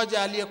mtu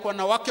mmoja aliyekuwa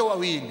na wake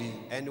wawili.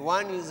 And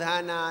one is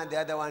Hannah, the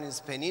other one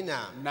is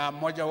Peninnah. Na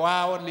mmoja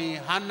wao ni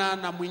Hana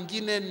na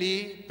mwingine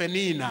ni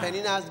Penina.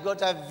 Peninnah has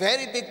got a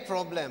very big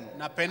problem.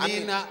 Na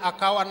Penina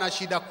akawa na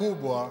shida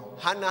kubwa.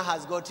 Hannah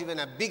has got even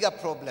a bigger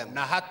problem.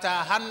 Na hata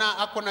Hana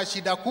ako na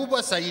shida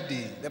kubwa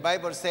zaidi. The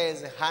Bible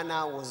says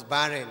Hannah was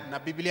barren. Na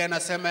Biblia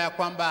inasema ya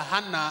kwamba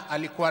Hana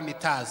alikuwa ni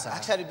tasa.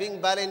 Actually being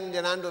barren in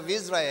the land of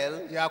Israel,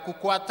 ya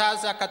kukuwa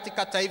tasa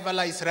katika taifa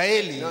la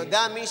Israeli. no,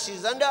 that means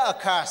she's under a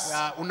curse.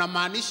 Ya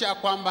unamaanisha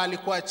kwamba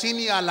alikuwa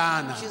chini ya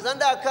laana. She's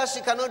under a curse.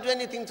 She cannot do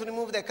anything to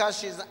remove the curse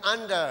she's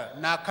under.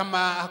 Na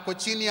kama ako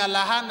chini ya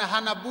laana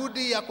hana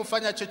budi ya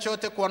kufanya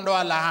chochote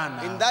kuondoa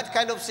laana. In that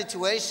kind of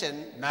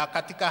situation, na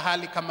katika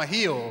hali kama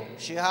hiyo,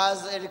 she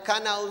has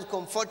Elkanah who's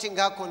comforting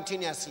her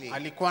continuously.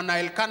 alikuwa na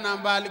Elkana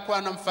ambaye alikuwa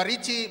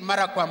anamfariji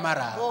mara kwa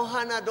mara. Oh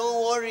Hannah,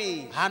 don't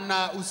worry.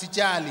 Hana,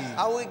 usijali.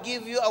 I will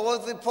give you a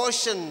worthy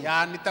portion.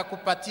 Ya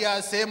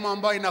nitakupatia sehemu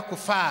ambayo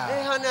inakufaa.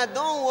 Hey Hannah,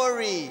 don't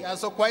worry. Ya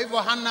so kwa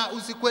hivyo Hana,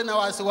 usikuwe na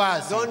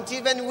wasiwasi. Don't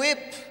even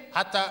weep.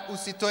 Hata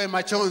usitoe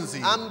machozi.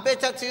 I'm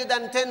better to you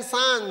than 10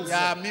 sons.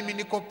 Ya mimi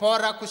niko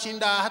bora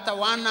kushinda hata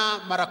wana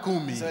mara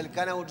 10. So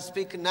Elkanah would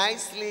speak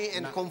nicely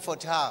and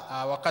comfort her.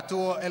 Wakati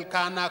huo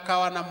Elkana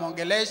akawa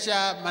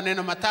anamwongelesha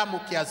maneno matamu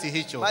kiasi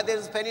hicho. But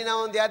there's Peninnah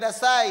on the other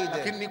side.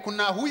 Lakini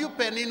kuna huyu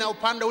Penina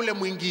upande ule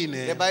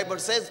mwingine. The Bible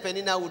says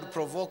Peninnah would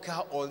provoke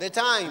her all the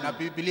time. Na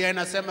Biblia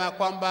inasema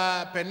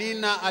kwamba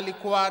Penina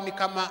alikuwa ni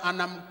kama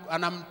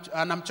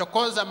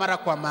anamchokoza mara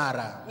kwa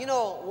mara. You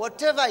know,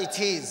 whatever it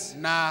is.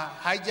 Na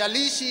haijalishi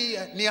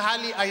ni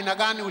hali aina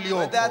gani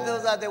uliopo.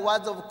 Those are the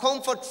words of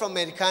comfort from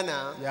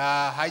Elkanah.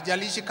 Ya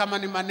haijalishi kama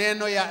ni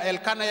maneno ya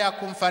Elkana ya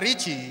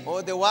kumfariji.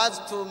 Or the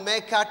words to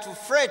make her to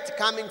fret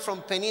coming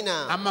from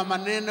Peninnah. Ama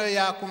maneno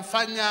ya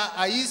kumfanya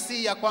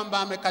ahisi ya kwamba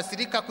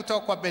amekasirika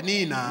kutoka kwa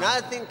Penina.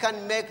 Nothing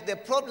can make the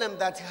problem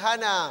that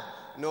Hannah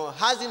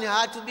has in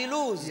her to be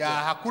loosed. Ya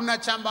hakuna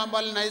jambo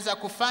ambalo linaweza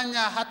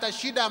kufanya hata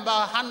shida ambayo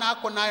Hana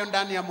ako nayo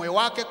ndani ya moyo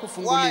wake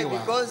kufunguliwa. Why?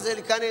 Because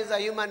Elkanah is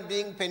a human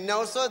being. Peninnah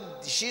also,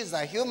 she's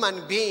a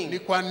human being. Ni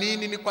kwa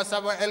nini? Ni kwa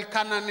sababu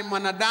Elkana ni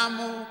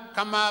mwanadamu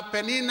kama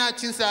Penina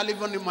jinsi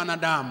alivyo ni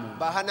mwanadamu.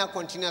 But Hannah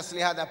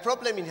continuously had a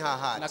problem in her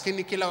heart.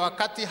 Lakini kila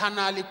wakati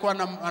Hana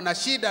alikuwa ana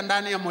shida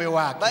ndani ya moyo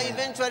wake. But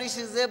eventually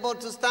she's able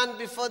to stand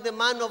before the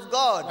man of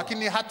God.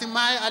 Lakini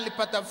hatimaye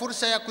alipata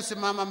fursa ya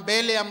kusimama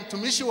mbele ya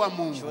mtumishi wa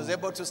Mungu. She was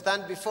able to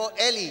stand before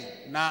Eli.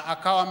 Na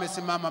akawa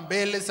amesimama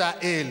mbele za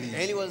Eli.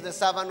 Eli was the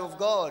servant of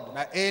God.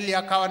 Na Eli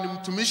akawa ni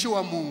mtumishi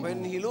wa Mungu.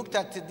 When he looked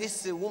at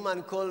this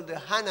woman called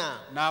Hannah.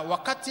 Na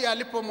wakati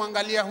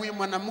alipomwangalia huyu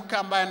mwanamke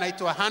ambaye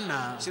anaitwa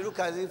Hana, she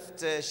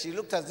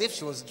looked as if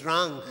she was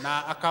drunk.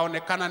 Na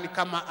akaonekana ni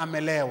kama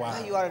amelewa.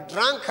 You are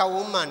drunk, a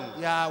woman.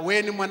 Ya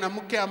wewe ni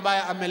mwanamke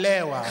ambaye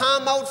amelewa.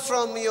 Come out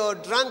from your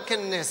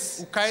drunkenness.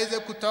 Ukaweze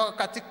kutoka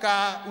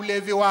katika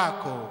ulevi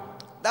wako.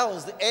 That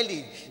was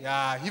Eli.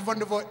 Ya hivyo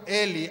ndivyo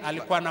Eli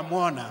alikuwa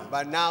anamuona.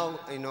 But now,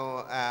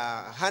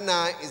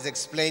 Hannah is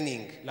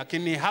explaining.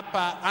 Lakini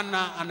hapa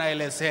Hana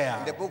anaelezea.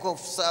 In the book of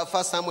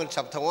 1 Samuel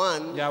chapter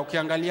 1. Ya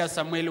ukiangalia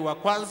Samueli wa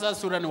kwanza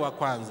sura ni wa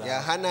kwanza.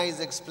 Yeah, Hannah is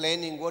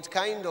explaining what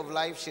kind of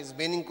life she's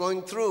been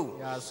going through.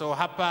 Ya so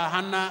hapa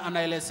Hana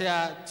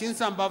anaelezea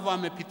jinsi ambavyo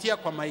amepitia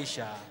kwa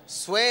maisha.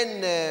 So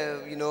when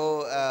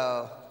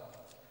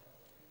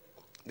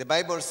the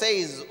Bible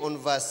says on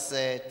verse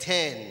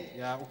 10.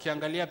 Ya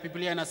ukiangalia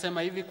Biblia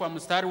inasema hivi kwa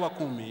mstari wa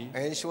 10.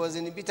 And she was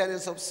in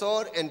bitterness of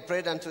soul and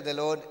prayed unto the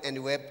Lord and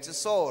wept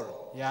sore.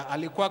 Ya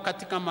alikuwa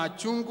katika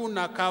machungu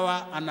na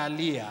akawa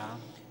analia.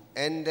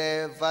 And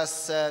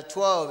verse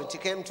 12,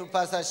 it came to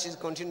pass as she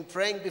continued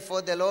praying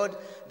before the Lord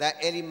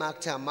that Eli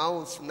marked her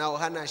mouth. Now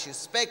Hannah, she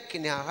spake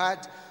in her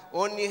heart,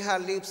 only her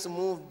lips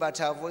moved, but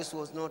her voice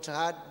was not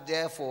heard.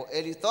 Therefore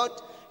Eli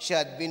thought she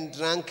had been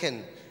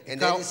drunken.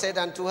 And Eli said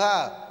unto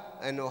her,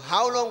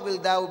 how long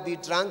wilt thou be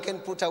drunken?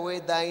 Put away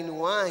thy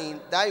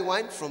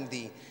wine from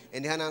thee.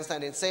 And Hannah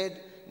answered and said,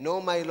 No,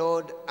 my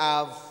Lord,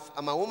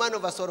 I'm a woman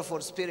of a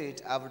sorrowful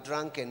spirit. I've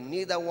drunken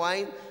neither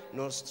wine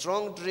nor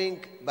strong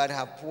drink, but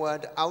have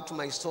poured out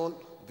my soul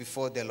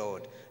before the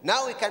Lord.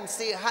 Now we can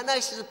see Hannah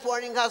is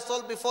pouring her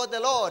soul before the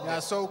Lord. Ya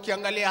so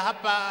ukiangalia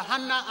hapa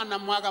Hana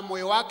anamwaga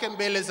moyo wake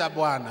mbele za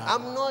Bwana.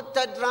 I'm not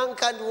a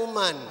drunkard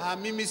woman.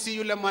 Mimi si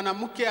yule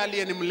mwanamke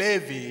aliye ni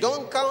mlevi.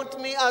 Don't count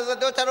me as a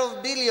daughter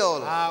of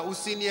Belial.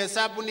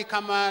 Usinihesabu ni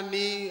kama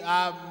ni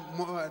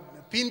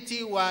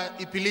binti wa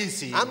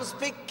Ibilisi. I'm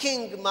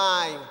speaking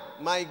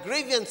my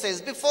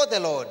grievances before the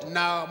Lord.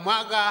 Na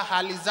mwaga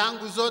hali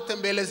zangu zote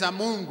mbele za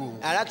Mungu.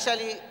 And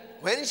actually,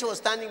 when she was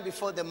standing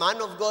before the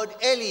man of God,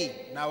 Eli,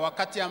 na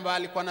wakati ambaye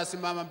alikuwa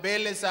anasimama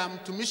mbele za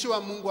mtumishi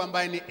wa Mungu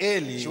ambaye ni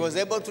Eli, she was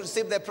able to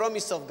receive the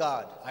promise of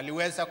God.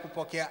 Aliweza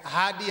kupokea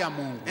ahadi ya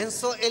Mungu. And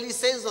so Eli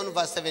says on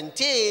verse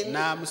 17,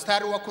 na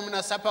mstari wa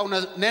 17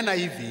 unanena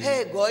hivi,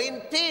 hey, go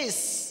in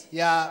peace.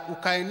 ya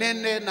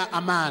ukaenende na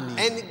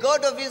amani. And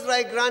God of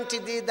Israel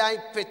granted thee thy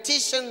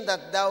petition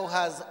that thou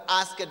hast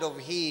asked of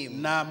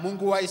him. Na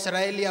Mungu wa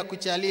Israeli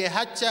akujalie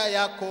haja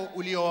yako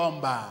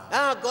ulioomba.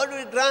 God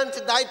will grant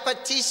thy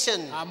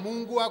petition.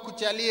 Mungu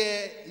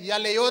akujalie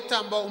yale yote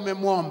ambayo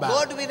umemwomba.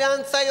 God will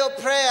answer your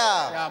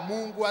prayer. Ya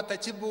Mungu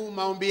atajibu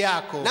maombi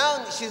yako.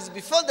 Now she's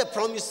before the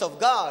promise of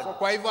God. So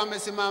kwa hivyo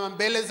amesimama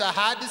mbele za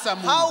ahadi za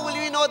Mungu. How will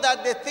we know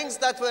that the things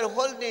that were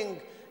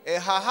holding her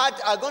heart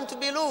are going to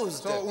be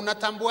loosed? So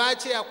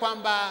unatambuaje ya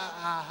kwamba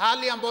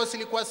hali ambazo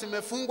zilikuwa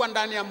zimefungwa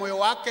ndani ya moyo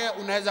wake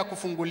unaweza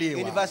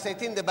kufunguliwa? In verse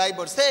 18 the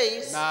Bible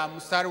says, na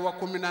mstari wa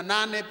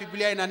 18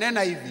 Biblia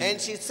inanena hivi.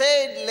 And she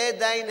said, let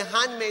thine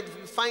handmaid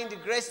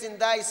find grace in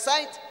thy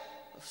sight.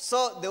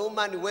 So the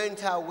woman went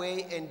her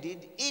way and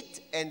did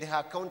it, and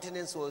her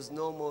countenance was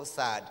no more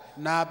sad.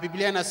 Na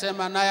Biblia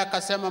inasema naye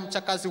akasema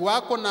mchakazi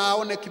wako na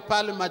aone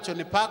kipali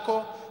machoni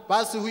pako.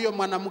 Basi huyo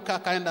mwanamke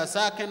akaenda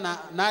zake na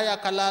naye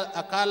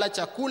akala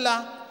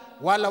chakula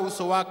wala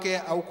uso wake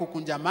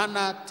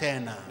haukukunjamana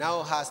tena.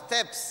 Now her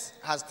steps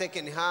has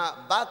taken her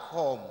back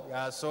home.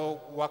 So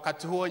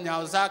wakati huo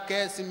nyao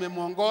zake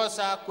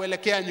zimemwongoza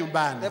kuelekea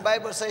nyumbani. The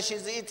Bible says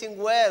she's eating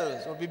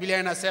well. So Biblia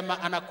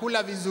inasema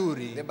anakula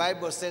vizuri. The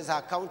Bible says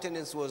her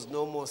countenance was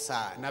no more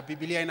sad. Na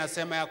Biblia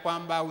inasema ya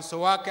kwamba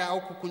uso wake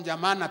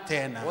haukukunjamana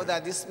tena. What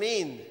does this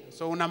mean?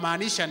 So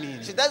unamaanisha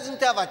nini? She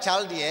doesn't have a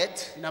child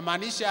yet.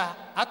 Inamaanisha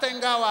hata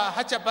ingawa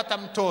hajapata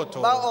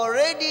mtoto. But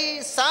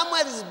already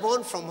Samuel is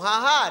born from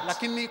her heart.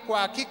 Lakini kwa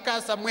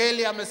hakika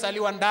Samueli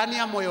amezaliwa ndani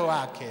ya moyo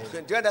wake.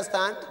 Do you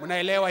understand?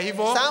 Unaelewa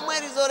hivyo?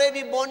 Samuel is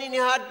already born in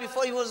her heart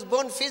before he was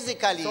born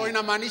physically. So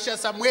inamaanisha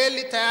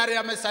Samueli tayari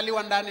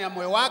amezaliwa ndani ya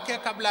moyo wake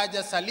kabla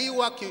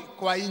hajazaliwa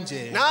kwa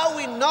nje. Now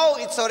we know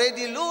it's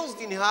already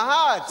loosed in her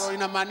heart. So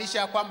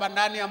inamaanisha kwamba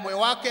ndani ya moyo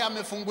wake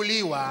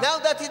amefunguliwa. Now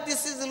that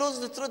this is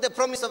loosed through the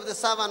promise of the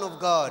servant of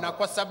God. Na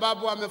kwa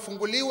sababu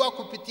amefunguliwa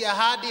kupitia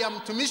ahadi ya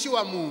mtumishi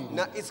wa Mungu.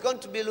 Now it's going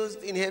to be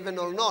loosed in heaven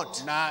or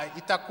not. Na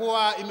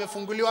itakuwa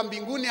imefunguliwa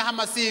mbinguni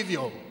ama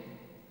sivyo?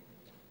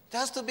 It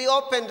has to be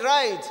opened,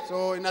 right?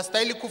 So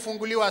inastahili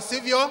kufunguliwa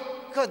sivyo?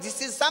 Because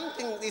this is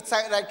something, it's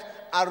like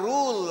a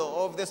rule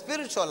of the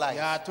spiritual life.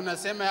 Ya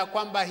tunasema ya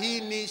kwamba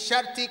hii ni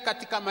sharti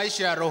katika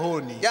maisha ya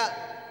rohoni. Yeah,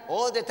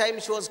 all the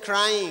time she was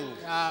crying.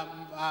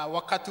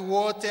 Wakati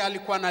wote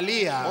alikuwa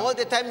analia. All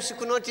the time she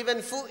could not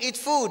even eat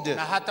food.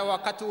 Na hata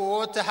wakati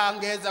wote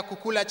hangeweza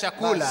kukula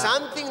chakula. But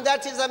something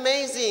that is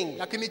amazing.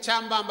 Lakini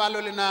chamba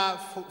ambalo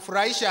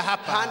linafurahisha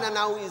hapa. Hannah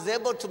now is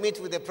able to meet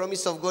with the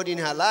promise of God in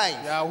her life.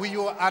 Ya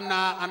huyo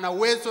ana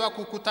uwezo wa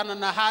kukutana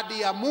na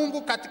ahadi ya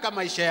Mungu katika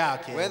maisha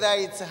yake. Whether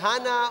it's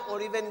Hannah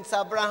or even it's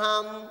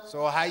Abraham.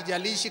 So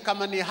haijalishi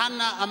kama ni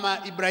Hana ama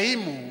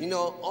Ibrahimu. You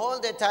know,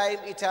 all the time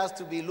it has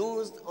to be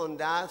loosed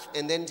on earth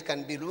and then it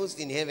can be loosed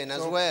in heaven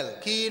as well.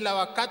 Kila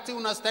wakati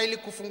unastahili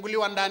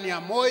kufunguliwa ndani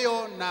ya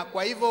moyo na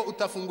kwa hivyo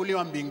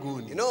utafunguliwa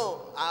mbinguni. You know,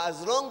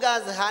 as long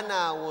as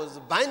Hannah was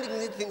binding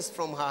these things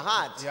from her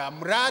heart. Ya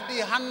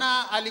mradi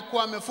Hana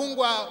alikuwa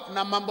amefungwa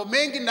na mambo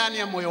mengi ndani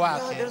ya moyo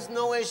wake. No, there's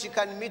no way she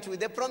can meet with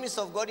the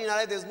promise of God in her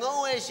life. There's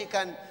no way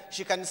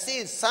she can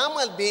see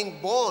Samuel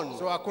being born.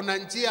 So hakuna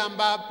njia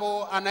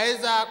ambapo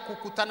anaweza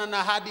kukutana na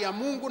ahadi ya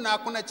Mungu na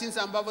hakuna jinsi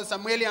ambavyo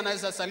Samueli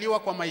anaweza saliwa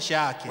kwa maisha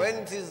yake.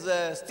 When it is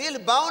still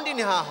bound in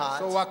her heart.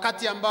 So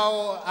wakati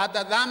ambao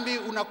hata dhambi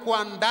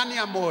unakuwa ndani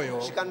ya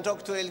moyo. She can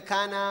talk to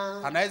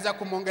Elkanah. Anaweza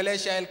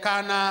kumongelesha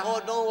Elkanah.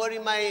 Oh, don't worry,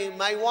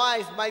 my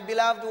wife, my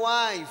beloved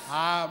wife.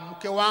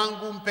 Mke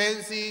wangu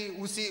mpenzi,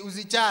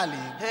 usijali.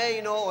 Hey,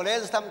 you know, or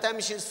else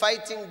sometimes she's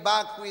fighting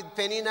back with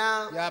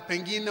Penina. Ya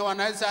pengine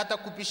wanaweza hata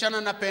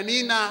kupishana na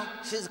Penina.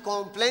 She's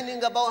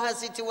complaining about her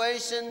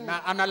situation.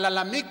 Na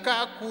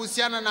analalamika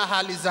kuhusiana na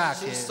hali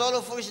zake. She's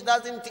sorrowful, she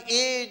doesn't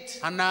eat.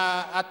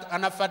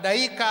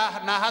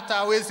 Anafadhaika na hata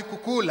hawezi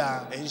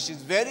kukula. And she's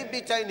very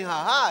bitter in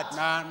her heart.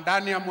 Na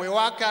ndani ya moyo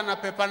wake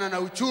anapepana na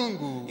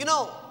uchungu. You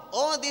know,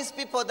 all these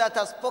people that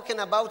are spoken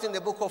about in the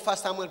book of 1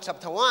 Samuel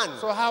chapter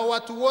 1. So hao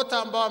watu wote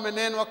ambao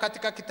wamenenwa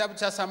katika kitabu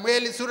cha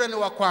Samueli sura ni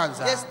wa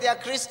kwanza. Yes, they are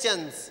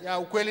Christians. Ya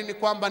ukweli ni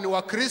kwamba ni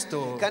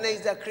Wakristo. Elkanah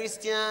is a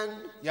Christian.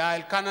 Ya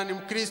Elkanah ni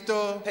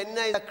Mkristo.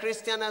 Penina is a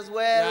Christian as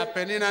well. Ya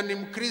Penina ni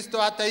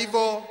Mkristo hata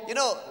hivyo. You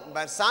know,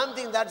 but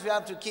something that we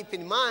have to keep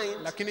in mind.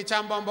 Lakini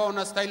jambo ambao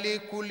unastahili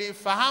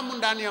kulifahamu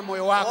ndani ya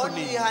moyo wako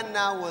ni only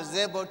Hannah was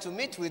able to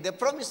meet with the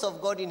promise of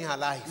God in her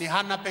life. Ni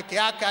Hana peke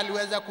yake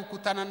aliweza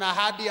kukutana na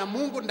ahadi ya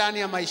Mungu ndani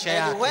ya maisha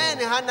yake. And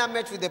when Hannah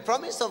met with the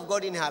promise of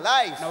God in her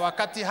life. Na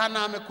wakati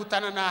Hana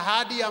amekutana na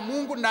ahadi ya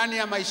Mungu ndani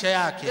ya maisha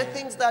yake. The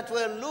things that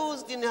were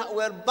loosed in her,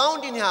 were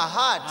bound in her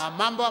heart.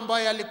 Mambo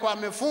ambayo yalikuwa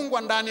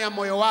yamefungwa ndani ya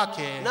moyo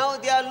wake. Now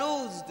they are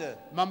loosed.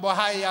 Mambo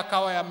haya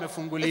yakawa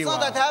yamefunguliwa.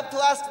 It's not that I have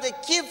to ask the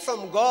key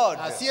from God.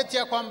 Asieti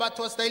ya kwamba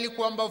tuwastahili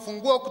kuomba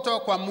ufunguo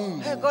kutoka kwa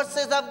Mungu. Hey, God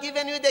says I've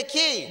given you the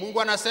key.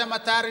 Mungu anasema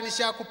tayari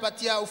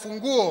nishakupatia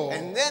ufunguo.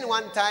 And then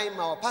one time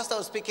our pastor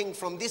was speaking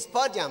from this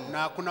podium.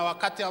 Na kuna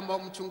wakati ambao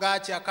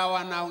mchungaji akawa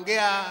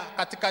anaongea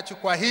katika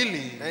jukwaa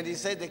hili. And he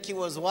said the key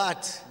was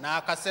what? Na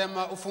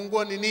akasema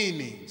ufunguo ni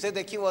nini? He said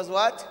the key was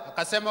what?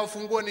 Akasema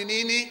ufunguo ni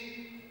nini?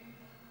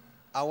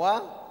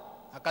 Our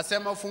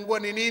Akasema ufunguo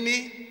ni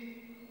nini?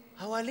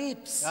 Our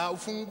lips.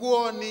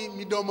 Ufunguo ni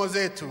midomo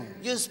zetu.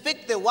 You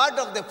speak the word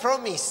of the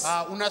promise.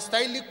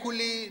 Unastahili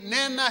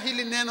kulinena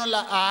hili neno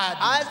la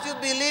ahadi. As you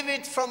believe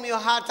it from your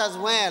heart as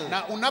well.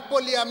 Na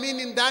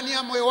unapoliamini ndani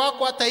ya moyo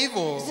wako hata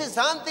hivyo. This is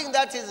something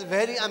that is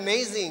very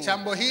amazing.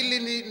 Jambo hili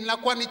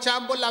linakuwa ni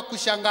jambo la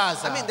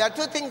kushangaza. I mean, there are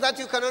two things that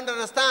you cannot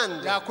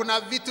understand. Kuna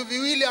vitu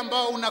viwili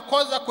ambao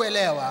unakosa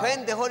kuelewa.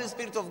 When the Holy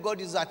Spirit of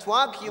God is at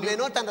work, you may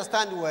not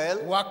understand well.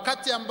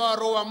 Wakati ambao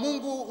Roho wa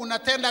Mungu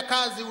unatenda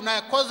kazi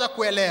unakosa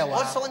kuelewa.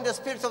 Also when the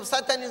spirit of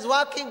Satan is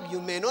working, you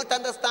may not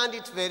understand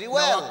it very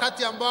well.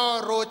 Wakati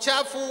ambao roho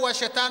chafu wa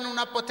shetani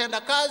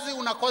unapotenda kazi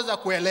unakosa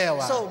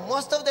kuelewa. So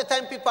most of the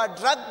time people are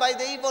dragged by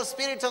the evil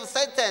spirit of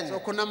Satan. So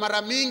kuna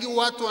mara mingi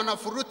watu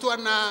wanafurutwa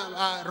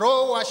na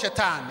roho wa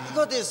shetani.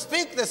 Because they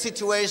speak the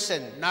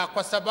situation. Na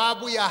kwa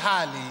sababu ya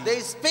hali.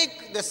 They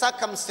speak the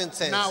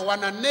circumstances. Na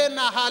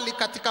wananena hali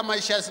katika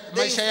maisha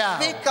yao.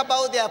 They speak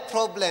about their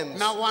problems.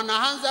 Na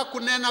wanaanza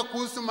kunena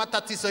kuhusu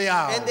matatizo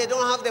yao. And they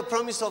don't have the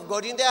promise of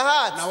God in their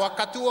hearts. Na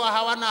wakati huo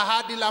hawana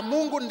ahadi la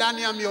Mungu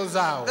ndani ya mioyo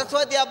zao. That's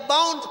why they are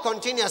bound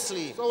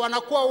continuously. So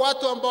wanakuwa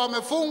watu ambao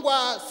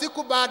wamefungwa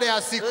siku baada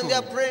ya siku. And they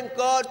are praying,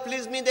 God,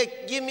 please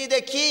give me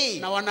the key.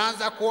 Na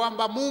wanaanza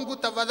kuomba Mungu,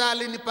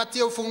 tafadhali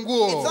nipatie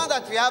ufunguo. It's not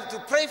that we have to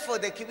pray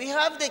for the key. We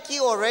have the key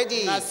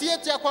already. Na si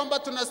eti kwamba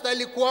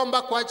tunastahili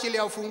kuomba kwa ajili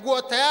ya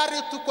ufunguo,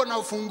 tayari tuko na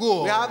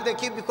ufunguo. We have the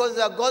key because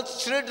we are God's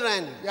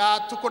children.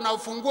 Tuko na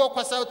ufunguo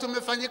kwa sababu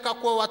tumefanyika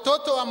kuwa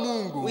watoto wa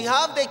Mungu. We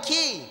have the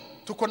key.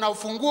 Tuko na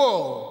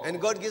ufunguo. And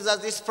God gives us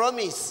this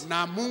promise.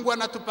 Na Mungu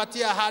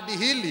anatupatia ahadi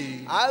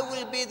hili. I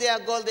will be their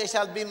God, they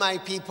shall be my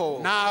people.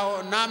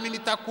 Nami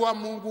nitakuwa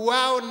Mungu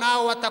wao,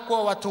 nao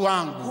watakuwa watu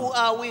wangu. Who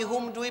are we?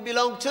 Whom do we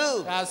belong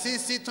to?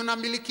 Sisi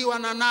tunamilikiwa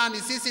na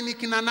nani? Sisi ni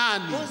kina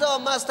nani? Who's our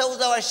master?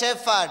 Who's our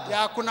shepherd?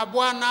 Kuna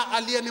Bwana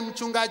aliye ni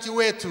mchungaji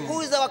wetu.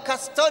 Who is our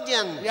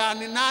custodian?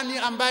 Ni nani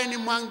ambaye ni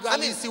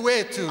mwangalizi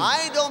wetu?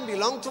 I don't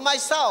belong to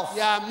myself.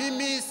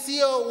 Mimi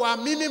sio wa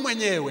mimi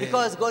mwenyewe.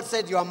 Because God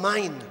said you are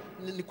mine.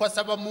 Ni kwa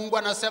sababu Mungu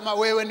anasema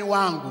wewe ni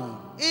wangu.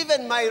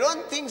 Even my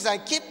own things, I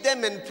keep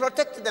them and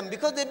protect them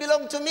because they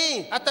belong to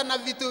me. Hata na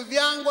vitu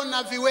vyangu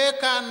na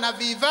viweka na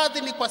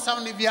vihifadhi ni kwa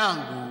sababu ni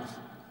vyangu.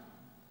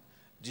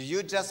 Do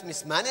you just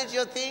mismanage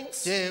your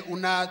things? Je,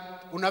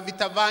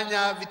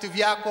 unavitavanya vitu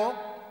vyako?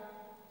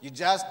 You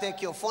just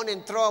take your phone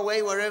and throw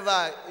away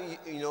wherever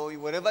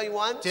wherever you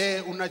want?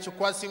 Je,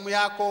 unachukua simu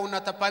yako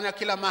unatapanya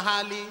kila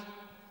mahali?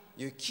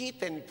 You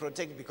keep and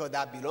protect because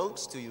that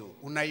belongs to you.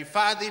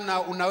 Unahifadhi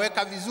na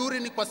unaweka vizuri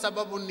ni kwa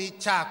sababu ni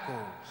chako.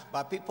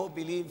 But people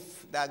believe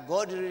that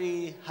God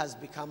really has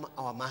become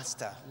our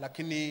master.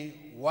 Lakini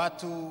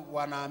watu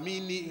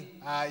wanaamini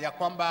ya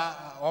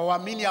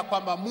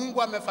kwamba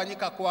Mungu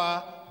amefanyika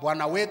kwa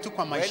Bwana wetu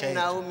kwa maisha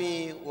yetu.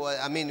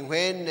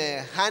 When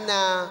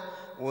Hannah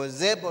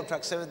was able to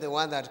accept the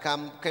word that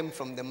came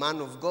from the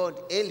man of God,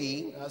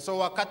 Eli. So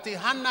wakati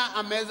Hana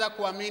ameweza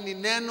kuamini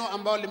neno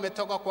ambalo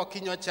limetoka kwa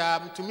kinywa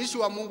cha mtumishi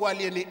wa Mungu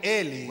aliye ni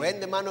Eli. When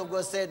the man of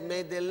God said,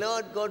 "May the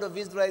Lord God of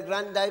Israel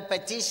grant thy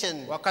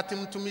petition." Wakati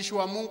mtumishi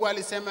wa Mungu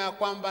alisema ya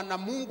kwamba na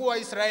Mungu wa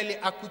Israeli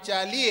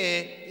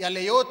akujalie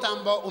yale yote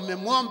ambayo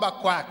umemwomba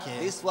kwake.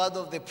 This word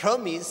of the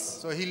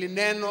promise. So hili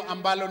neno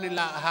ambalo ni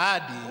la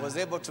ahadi was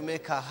able to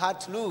make her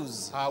heart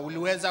loose.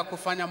 Uliweza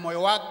kufanya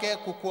moyo wake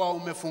kukuwa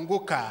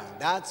umefunguka.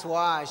 That's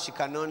why she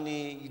can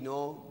only,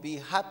 be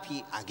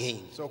happy again.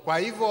 So kwa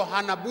hivyo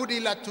hana budi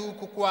la tu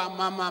kukuwa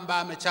mama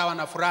ambaye amechawa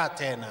na furaha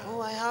tena.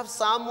 Oh, I have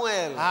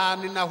Samuel.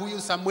 Nina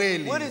huyu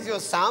Samueli. Where is your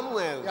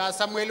Samuel?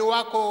 Samueli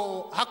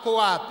wako hako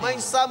wapi?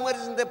 My Samuel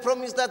is in the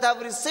promise that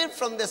I've received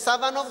from the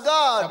servant of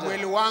God.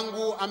 Samueli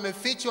wangu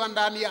amefichwa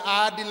ndani ya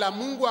ahadi la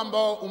Mungu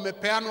ambao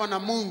umepeanwa na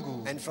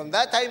Mungu. And from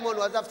that time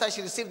onwards, after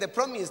she received the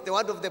promise, the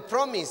word of the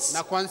promise,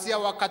 na kuanzia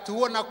wakati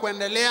huo na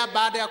kuendelea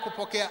baada ya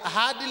kupokea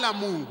ahadi la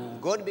Mungu,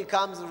 God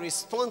becomes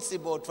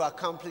responsible to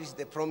accomplish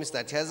the promise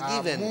that he has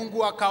given.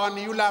 Mungu akawa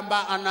ni yule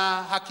ambaye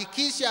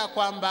anahakikisha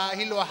kwamba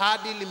hilo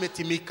ahadi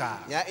limetimika.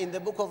 In the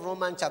book of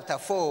Romans chapter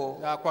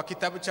 4, kwa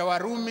kitabu cha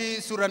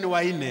Warumi sura ni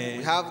 4,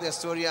 we have the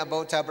story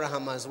about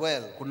Abraham as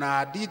well. Kuna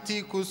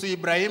hadithi kuhusu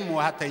Ibrahimu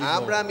hata hivyo.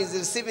 Abraham is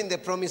receiving the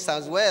promise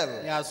as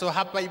well. So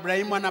hapa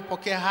Ibrahimu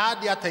anapokea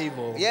ahadi hata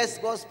hivyo.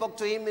 Yes, God spoke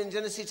to him in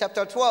Genesis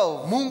chapter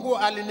 12. Mungu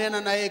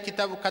alinena naye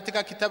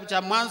katika kitabu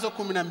cha Mwanzo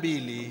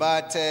 12.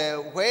 But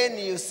when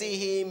you see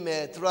him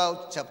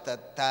throughout chapter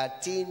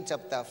 13,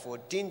 chapter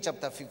 14,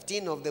 chapter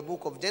 15 of the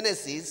book of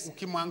Genesis,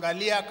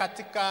 ukimwangalia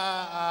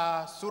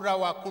katika sura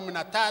wa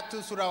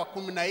 13, sura wa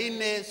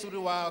 14,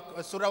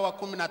 sura wa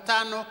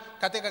 15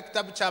 katika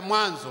kitabu cha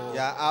Mwanzo,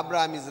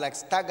 Abraham is like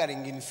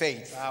staggering in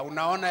faith.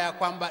 Unaona ya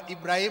kwamba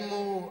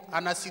Ibrahimu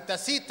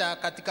anasita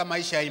katika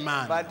maisha ya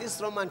imani. But this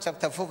Romans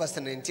chapter 4 verse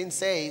 19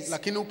 says,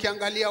 lakini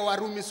ukiangalia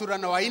Warumi sura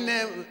na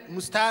 4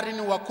 mstari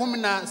ni wa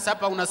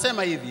 17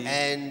 unasema hivi,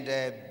 and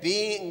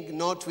being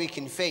not weak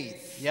in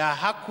faith.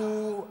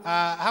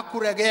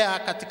 Hakuregea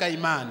katika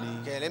imani.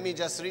 Okay, let me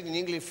just read in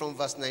English from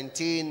verse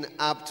 19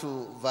 up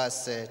to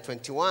verse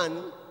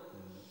 21.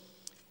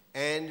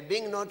 And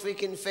being not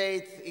weak in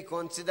faith, he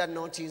considered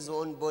not his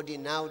own body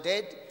now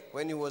dead,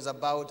 when he was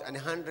about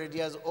 100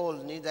 years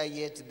old, neither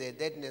yet the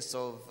deadness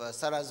of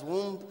Sarah's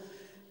womb.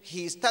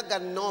 He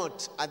staggered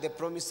not at the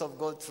promise of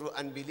God through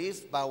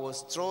unbelief, but was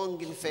strong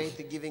in faith,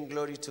 giving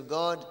glory to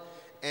God,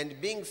 and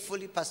being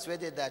fully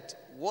persuaded that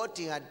what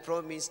he had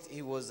promised,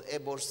 he was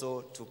able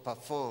so to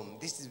perform.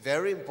 This is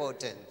very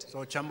important.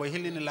 So jambo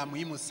hili ni la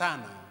muhimu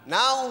sana.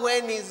 Now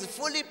when he's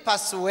fully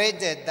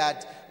persuaded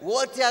that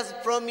what he has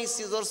promised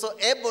is also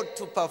able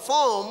to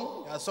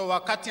perform, so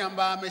wakati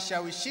ambaye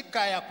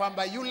ameshawishika ya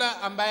kwamba yule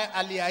ambaye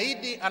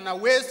aliahidi ana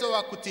uwezo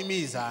wa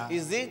kutimiza.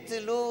 Is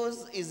it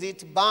loose? Is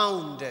it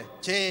bound?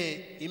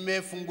 Je,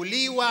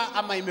 imefunguliwa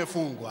ama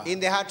imefungwa? In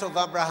the heart of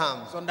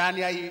Abraham. So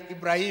ndani ya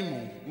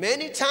Ibrahimu.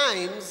 Many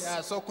times,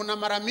 so kuna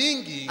mara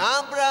mingi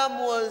Abraham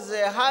was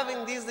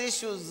having these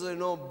issues,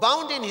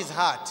 bound in his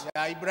heart.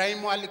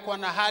 Ibrahimu alikuwa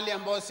na hali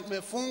ambayo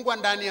imefungwa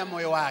ndani ya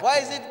moyo wake. Why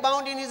is it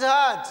bound in his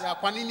heart?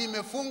 Kwa nini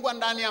imefungwa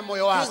ndani ya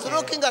moyo wake? He's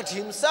looking at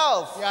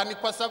himself. Ni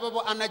kwa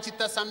sababu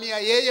anajitasamia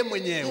yeye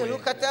mwenyewe.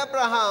 Look at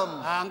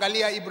Abraham.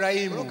 Angalia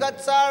Ibrahimu. Look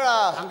at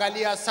Sarah.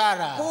 Angalia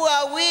Sarah. Who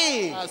are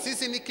we?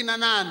 Sisi ni kina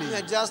nani? We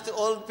are just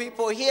old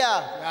people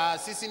here.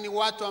 Sisi ni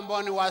watu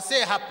ambao ni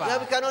wazee hapa.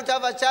 We cannot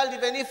have a child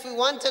even if we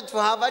wanted to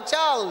have a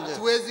child.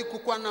 Tuwezi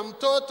kukuwa na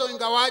mtoto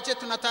ingawaje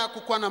tunataka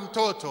kukuwa na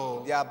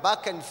mtoto. They are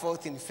back and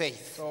forth in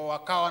faith. So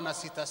wakawa na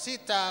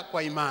sita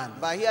kwa imani.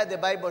 But here the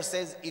Bible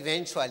says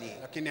eventually.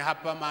 Lakini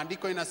hapa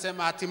maandiko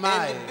inasema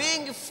hatimaye. And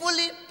being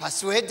fully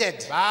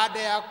persuaded. Baada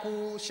ya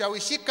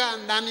kushawishika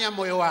ndani ya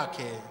moyo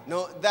wake.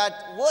 No, that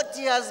what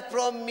he has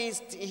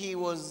promised he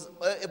was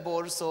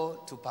able also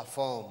to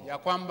perform. Ya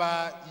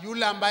kwamba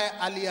yule ambaye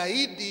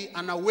aliahidi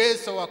ana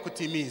uwezo wa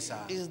kutimiza.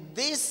 Is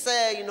this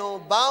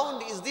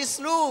bound? Is this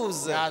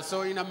loose?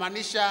 So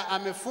inamaanisha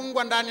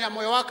amefungwa ndani ya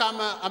moyo wake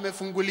ama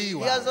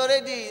amefunguliwa. He has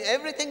already,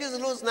 everything is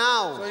loose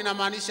now. So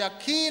inamaanisha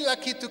kila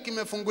kitu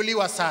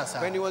kimefunguliwa sasa.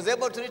 When he was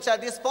able to reach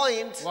at this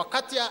point,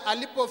 wakati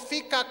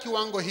alipofika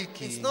kiwango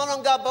hiki, it's no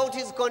longer about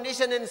his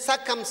condition and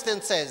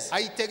circumstances.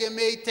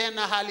 Haitegemei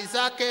tena hali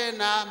zake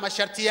na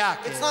masharti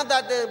yake. It's not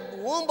that the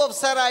womb of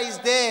Sarah is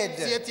dead.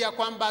 Si eti ya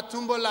kwamba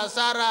tumbo la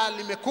Sara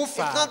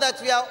limekufa. It's not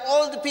that we are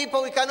old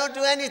people, we cannot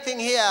do anything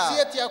here.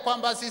 Si eti ya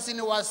kwamba sisi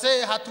ni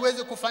wazee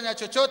hatuwezi kufanya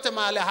chochote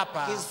mahali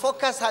hapa. His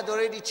focus had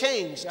already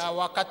changed.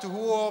 Wakati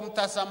huo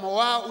mtazamo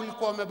wao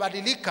ulikuwa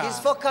umebadilika.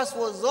 His focus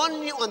was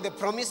only on the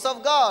promise of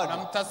God. Na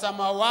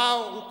mtazamo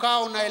wao ukawa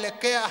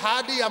unaelekea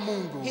ahadi ya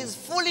Mungu. He's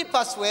fully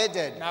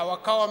persuaded. Na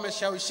wakawa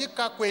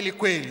wameshawishika kweli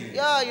kweli.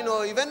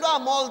 Yeah, even though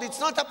I'm old, it's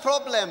not a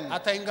problem.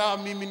 Hata ingawa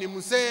mimi ni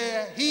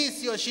mzee, hii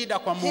sio shida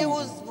kwa Mungu.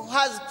 He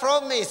has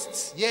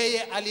promised.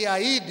 Yeye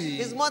aliahidi.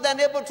 He's more than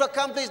able to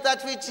accomplish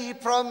that which he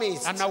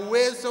promised. Ana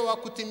uwezo wa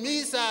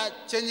kutimiza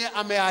chenye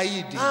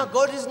ameahidi.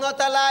 God is not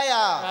a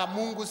liar.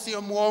 Mungu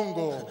sio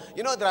muongo.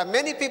 There are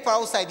many people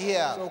outside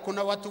here. So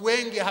kuna watu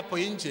wengi hapo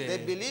nje. They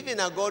believe in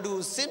a God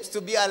who seems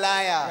to be a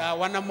liar.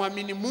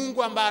 Wanamwamini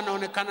Mungu ambaye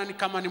anaonekana ni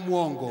kama ni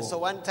muongo. So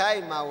one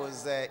time I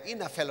was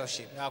in a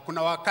fellowship.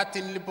 Kuna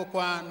wakati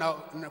nilipokuwa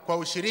kwa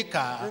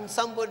ushirika. And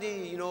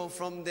somebody,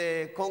 from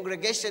the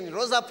congregation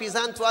rose up his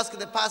hand to ask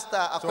the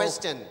pastor a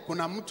question.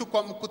 Kuna mtu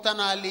kwa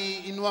mkutano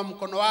aliinua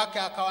mkono wake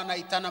akawa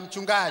anaitana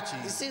mchungaji.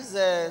 This is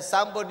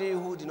somebody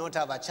who did not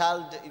have a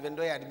child even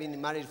though he had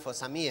been married for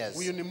some years.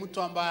 Huyu ni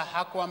mtu ambaye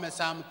hakuwa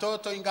amezaa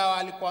mtoto ingawa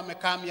alikuwa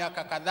amekaa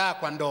miaka kadhaa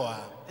kwa ndoa.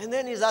 And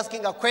then he's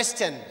asking a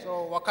question.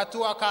 So wakati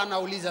huo akawa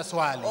anauliza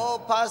swali. Oh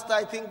pastor,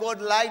 I think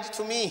God lied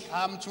to me.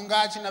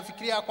 Mchungaji,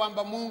 nafikiria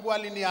kwamba Mungu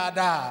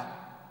aliniadaa.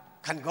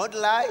 Can God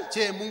lie?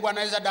 Je, Mungu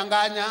anaweza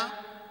danganya?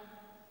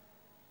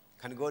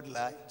 Can God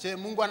lie? Je,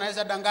 Mungu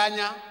anaweza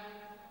danganya?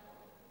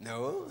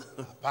 No.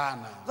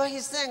 Hapana. But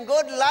he's saying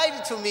God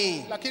lied to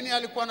me. Lakini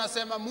alikuwa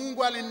anasema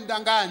Mungu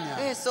alinidanganya.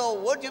 Hey, so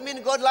what do you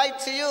mean God lied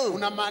to you?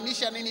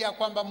 Unamaanisha nini ya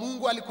kwamba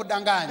Mungu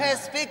alikudanganya? Hey,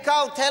 speak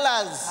out, tell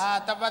us.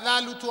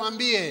 Tafadhali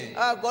tuambie.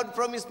 God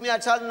promised me a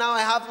child, now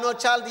I have no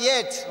child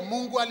yet.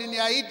 Mungu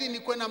aliniahidi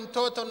nikuwe na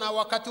mtoto na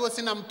wakati huo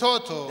sina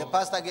mtoto. The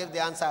pastor gave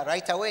the answer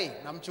right away.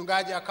 Na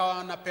mchungaji akawa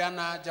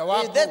anapeana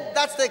jawabu.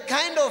 That's the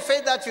kind of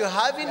faith that you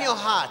have in your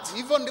heart.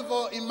 Hivyo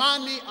ndivyo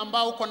imani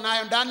ambayo uko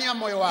nayo ndani ya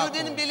moyo wako.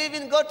 You didn't believe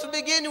in God to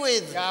begin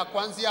with.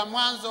 Kuanzia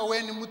mwanzo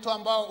wewe ni mtu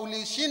ambao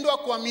ulishindwa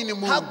kuamini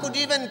Mungu. How could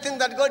you even think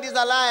that God is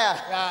a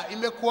liar?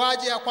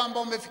 Imekuwaje ya kwamba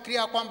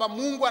umefikiria kwamba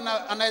Mungu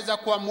anaweza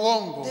kuwa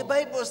muongo? The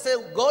Bible says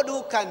God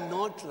who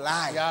cannot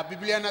lie.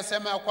 Biblia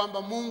inasema ya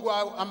kwamba Mungu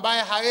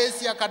ambaye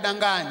hawezi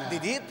akadanganya.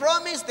 Did he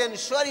promise? Then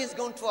surely he's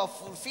going to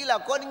fulfill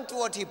according to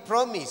what he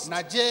promised.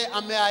 Na je,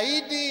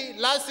 ameahidi,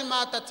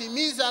 lazima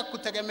atatimiza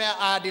kutegemea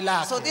ahadi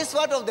lake. So this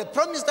word of the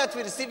promise that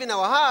we receive in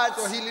our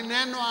hearts. So hili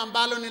neno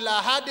ambalo ni la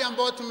ahadi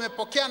ambayo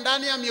tumepokea tunalipokea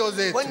ndani ya mioyo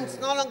zetu, when it's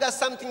no longer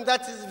something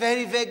that is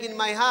very vague in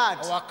my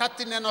heart,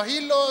 wakati neno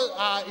hilo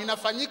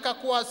inafanyika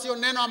kuwa sio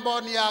neno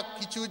ambao ni ya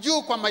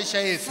kichujuu kwa maisha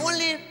yetu,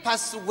 fully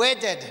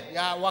persuaded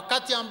ya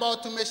wakati ambao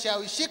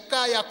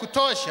tumeshawishika ya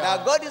kutosha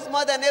that God is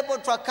more than able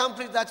to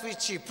accomplish that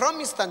which He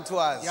promised unto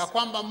us. ya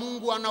kwamba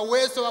Mungu ana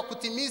uwezo wa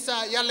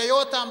kutimiza yale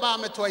yote ambayo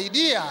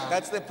ametuahidia.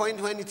 That's the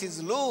point when it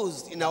is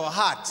loosed in our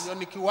heart. Hiyo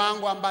ni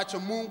kiwango ambacho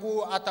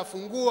Mungu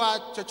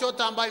atafungua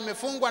chochote ambayo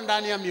imefungwa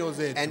ndani ya mioyo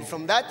zetu. And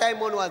from that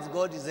time onwards,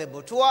 God is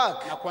able to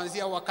work. Na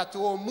kuanzia wakati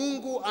huo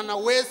Mungu ana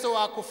uwezo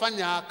wa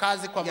kufanya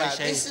kazi kwa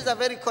maisha yetu. This is a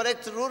very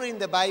correct rule in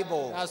the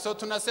Bible. So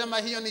tunasema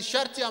hiyo ni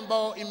sharti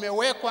ambayo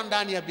imewekwa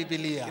ndani ya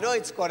Biblia. You know,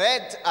 it's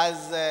correct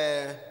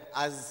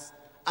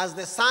as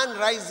the sun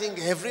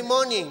rising every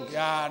morning.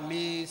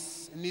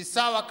 Ni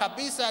sawa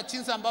kabisa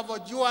jinsi ambavyo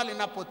jua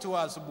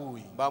linapotua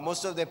asubuhi. But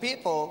most of the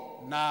people,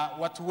 na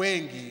watu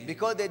wengi,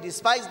 because they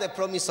despise the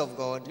promise of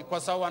God, ni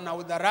kwa sababu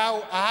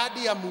wanaudharau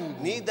ahadi ya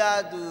Mungu,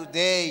 neither do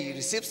they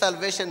receive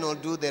salvation or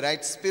do the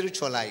right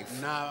spiritual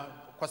life. Na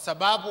kwa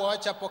sababu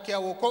hawajapokea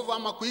wokovu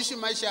ama kuishi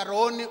maisha ya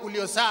rohoni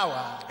ulio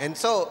sawa. And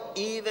so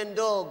even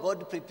though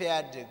God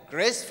prepared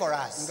grace for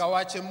us,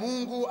 ingawache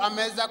Mungu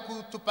ameweza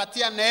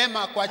kutupatia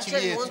neema kwa ajili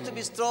yetu, He wants to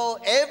bestow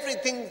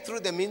everything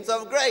through the means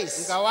of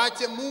grace.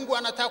 ingawache Mungu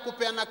anataka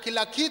kupeana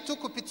kila kitu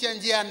kupitia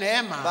njia ya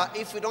neema.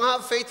 But if we don't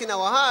have faith in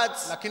our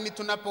hearts, lakini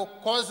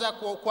tunapokosa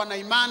kuwa na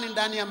imani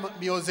ndani ya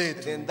mioyo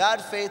zetu, then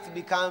that faith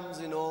becomes,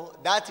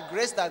 that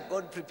grace that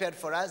God prepared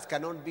for us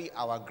cannot be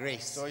our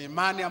grace. So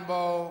imani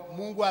ambayo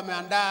Mungu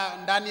ameandaa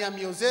ndani ya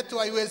mioyo zetu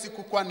haiwezi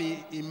kuwa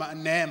ni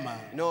neema.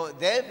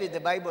 David, the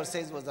Bible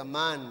says, was a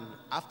man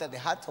after the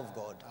heart of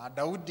God.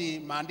 Daudi,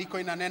 maandiko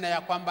inanena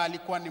ya kwamba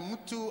alikuwa ni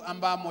mtu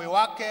ambaye moyo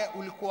wake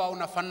ulikuwa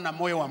unafanana na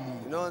moyo wa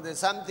Mungu. There's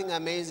something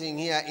amazing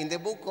here in the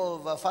book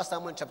of 1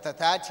 Samuel chapter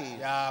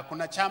 30.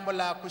 Kuna jambo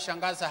la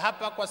kushangaza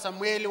hapa kwa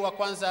Samueli wa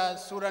kwanza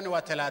sura ni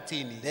wa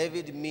 30.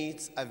 David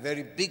meets a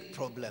very big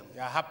problem.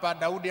 Hapa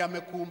Daudi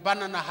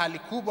amekumbana na hali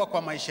kubwa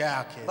kwa maisha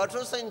yake. But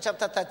also in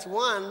chapter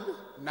 31,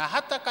 na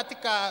hata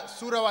katika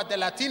sura wa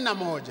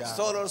 31,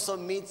 Saul also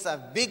meets a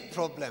big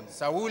problem.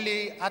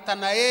 Sauli hata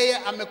na yeye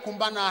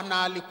amekumbana na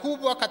hali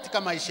kubwa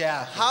katika maisha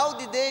yake. How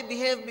did they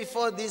behave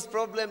before these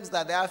problems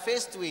that they are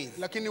faced with?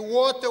 Lakini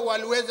wote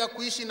waliweza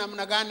kuishi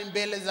namna gani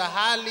mbele za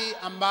hali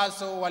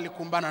ambazo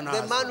walikumbana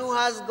nazo? The man who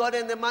has God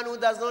and the man who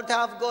does not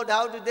have God,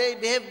 how do they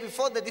behave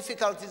before the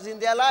difficulties in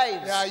their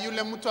lives?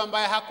 Yule mtu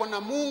ambaye hako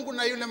na Mungu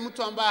na yule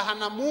mtu ambaye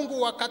hana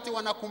Mungu, wakati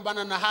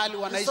wanakumbana na hali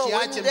wanaishi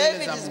aje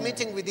mbele za Mungu. David is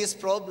meeting with this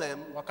problem,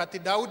 wakati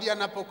Daudi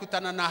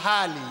anapokutana na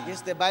hali,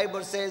 yes, the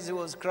Bible says he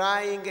was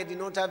crying and did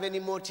not have any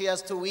more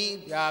tears to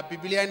weep.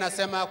 Biblia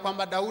inasema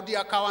kwamba Daudi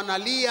akawa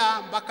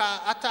analia mpaka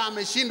hata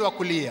ameshindwa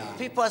kulia.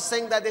 People are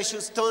saying that they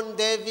should stone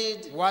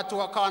David. Watu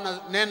wakawa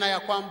nena ya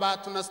kwamba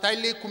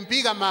tunastahili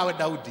kumpiga mawe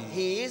Daudi.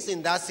 He is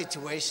in that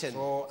situation.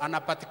 So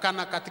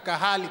anapatikana katika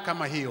hali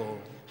kama hiyo.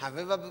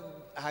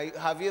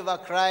 Have you ever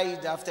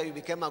cried after you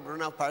became a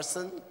grown-up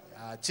person?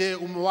 Je,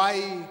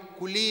 umewahi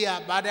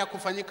kulia baada ya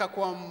kufanyika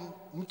kuwa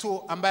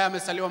mtu ambaye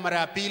amesaliwa mara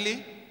ya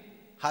pili?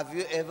 Have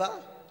you ever?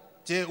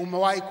 Je,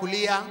 umewahi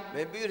kulia?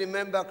 Maybe you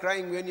remember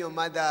crying when your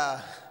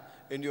mother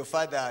and your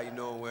father,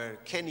 were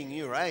caning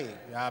you, right?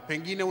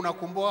 Pengine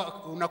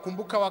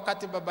unakumbuka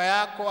wakati baba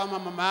yako ama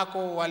mama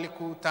yako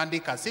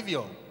walikutandika,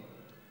 sivyo?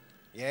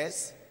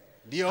 Yes.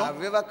 Ndio. Have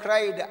you ever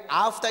cried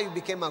after you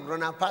became a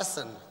grown-up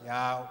person?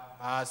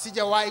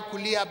 Sijawahi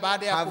kulia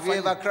baada ya Have you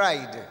ever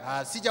cried?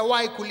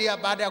 Sijawahi kulia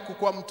baada ya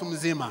kukuwa mtu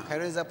mzima.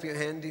 Raise up your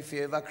hand if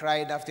you ever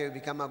cried after you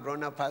become a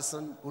grown-up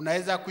person.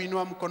 Unaweza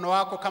kuinua mkono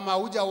wako kama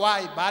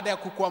hujawahi baada ya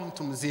kukuwa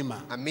mtu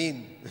mzima.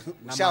 Amen.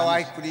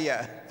 Ushawahi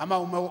kulia? Ama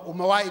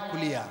umewahi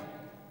kulia?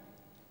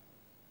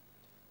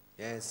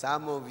 Yes,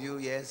 some of you,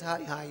 yes,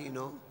 hi,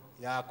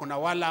 kuna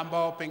wale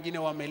ambao pengine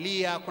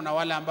wamelia, kuna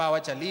wale ambao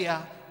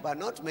hawajalia. But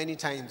not many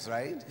times,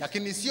 right?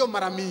 Lakini sio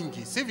mara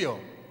mingi, sivyo?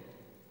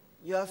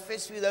 You are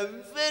faced with a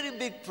very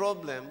big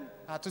problem.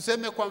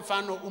 Tuseme kwa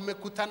mfano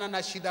umekutana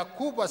na shida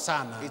kubwa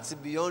sana. It's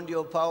beyond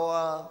your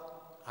power.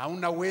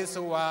 Hauna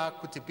uwezo wa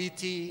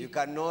kudhibiti. You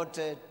cannot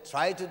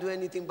try to do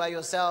anything by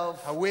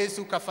yourself.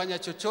 Hauwezi ukafanya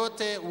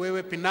chochote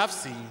wewe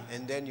binafsi.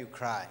 And then you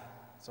cry.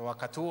 So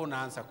wakati huo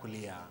unaanza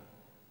kulia.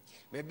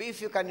 Maybe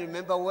if you can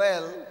remember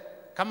well,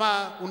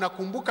 kama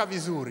unakumbuka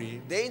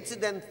vizuri, the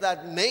incident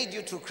that made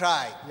you to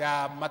cry,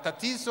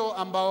 matatizo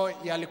ambao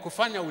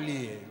yalikufanya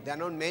ulie, there are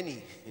not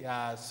many.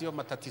 Sio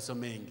matatizo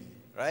mengi,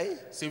 right?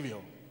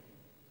 Sivyo?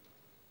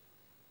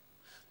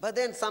 But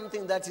then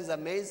something that is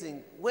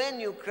amazing, when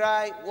you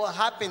cry, what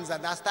happens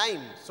at that time?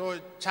 So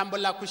jambo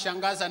la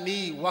kushangaza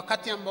ni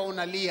wakati ambao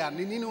unalia,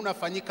 ni nini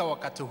unafanyika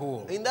wakati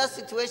huo? In that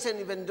situation,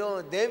 even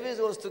though David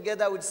was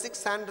together with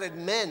 600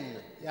 men,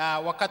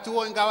 wakati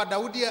huo ingawa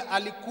Daudi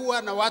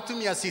alikuwa na watu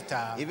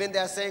 600, even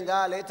they are saying,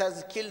 let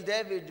us kill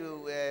David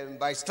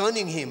by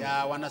stoning him.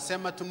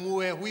 Wanasema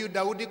tumue huyu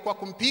Daudi kwa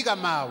kumpiga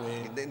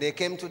mawe. They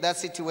came to that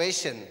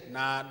situation.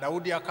 Na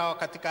Daudi akawa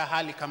katika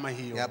hali kama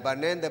hiyo. But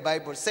then the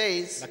Bible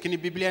says, lakini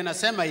Biblia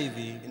inasema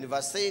hivi, in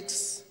verse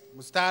 6,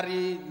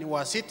 Mstari ni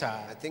wa 6.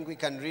 I think we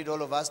can read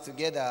all of us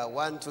together.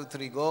 1, 2,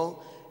 3,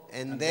 go.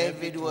 And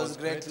David was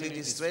greatly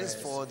distressed,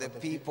 for the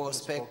people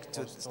spake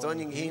to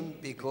stoning him,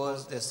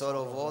 because the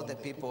sorrow of all the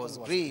people was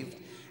grieved,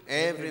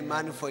 every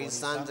man for his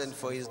sons and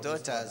for his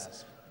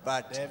daughters.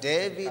 But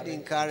David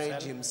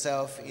encouraged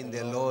himself in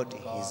the Lord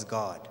his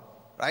God.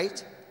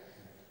 Right?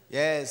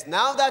 Yes.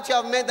 Now that you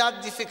have made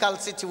that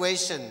difficult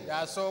situation.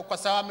 So kwa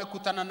sababu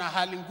amekutana na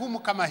hali ngumu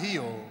kama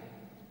hiyo.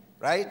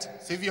 Right?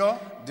 Sivyo?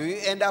 Do you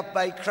end up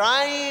by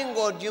crying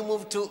or do you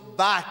move to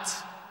but?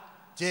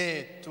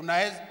 Je,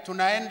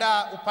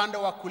 tunaenda upande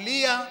wa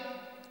kulia?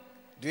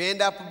 Do you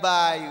end up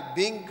by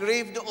being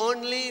grieved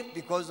only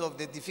because of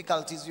the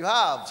difficulties you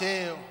have?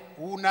 Je,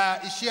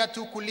 unaishia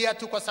tu kulia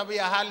tu kwa sababu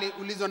ya hali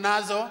ulizo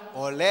nazo?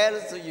 Or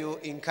else you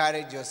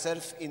encourage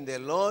yourself in the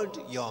Lord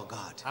your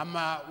God.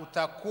 Ama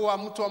utakuwa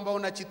mtu ambaye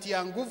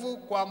unachitia nguvu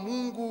kwa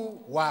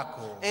Mungu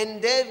wako.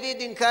 And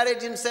David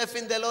encouraged himself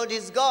in the Lord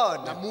his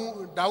God. Na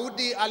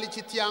Daudi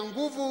alichitia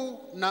nguvu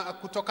na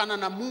kutokana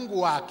na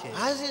Mungu wake.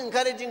 As he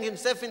encouraging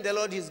himself in the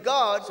Lord his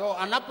God, so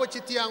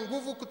anapochitia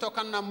nguvu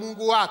kutokana na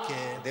Mungu wake,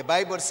 the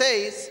Bible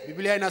says,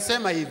 Biblia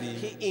inasema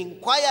hivi, he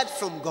inquired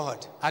from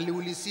God.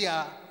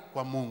 Aliulizia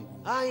kwa Mungu.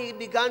 He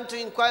began to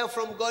inquire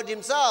from God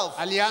himself.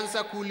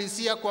 Alianza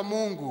kuulizia kwa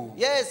Mungu.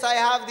 Yes, I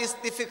have these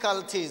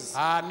difficulties.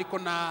 Niko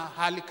na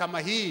hali kama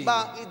hii.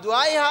 But do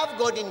I have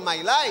God in my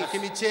life?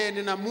 Lakini je,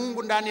 nina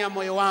Mungu ndani ya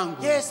moyo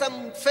wangu? Yes,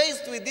 I'm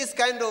faced with this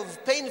kind of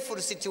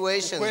painful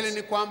situations. Kweli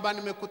ni kwamba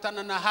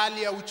nimekutana na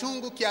hali ya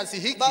uchungu kiasi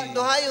hiki. But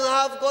do I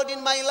have God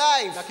in my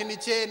life? Lakini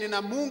je,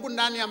 nina Mungu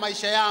ndani ya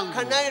maisha yangu?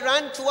 Can I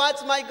run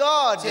towards my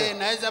God? Je,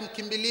 naweza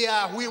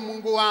mkimbilia huyu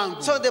Mungu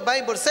wangu? So the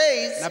Bible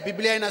says, na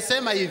Biblia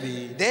inasema hivi,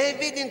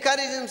 David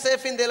encouraged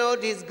himself in the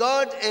Lord his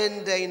God,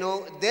 and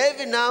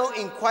David now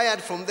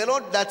inquired from the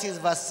Lord. That is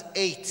verse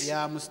 8.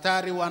 Ya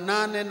mstari wa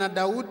 8, na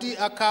Daudi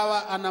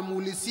akawa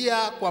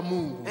anamuulizia kwa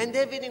Mungu. And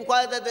David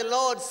inquired of the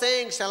Lord,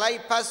 saying, shall I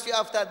pass you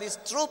after this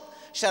troop?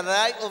 Shall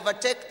I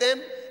overtake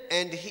them?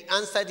 And he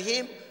answered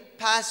him,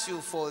 pass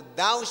you, for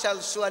thou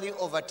shalt surely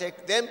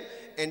overtake them,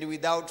 and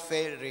without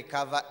fail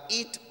recover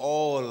it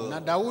all. Na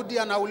Daudi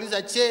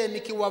anauliza, je,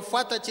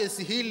 nikiwafuata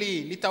jeshi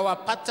hili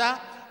nitawapata?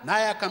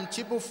 Naye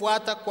akamjibu,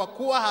 fuata, kwa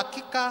kuwa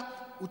hakika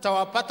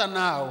utawapata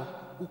nao.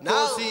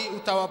 Ukosi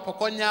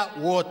utawapokonya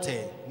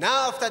wote.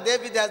 Now after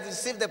David has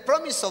received the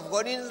promise of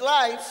God in his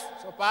life,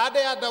 so baada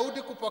ya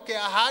Daudi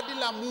kupokea ahadi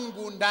la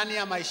Mungu ndani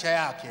ya maisha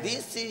yake,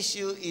 this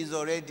issue is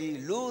already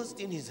loosed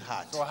in his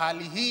heart. So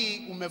hali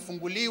hii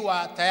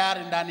umefunguliwa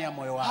tayari ndani ya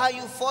moyo wake.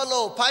 How you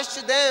follow,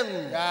 pursue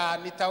them. Ya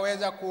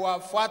nitaweza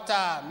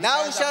kuwafuata,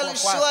 Thou shalt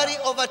surely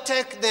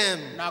overtake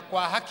them. Na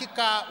kwa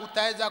hakika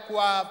utaweza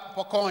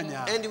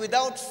kuwapokonya. And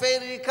without fail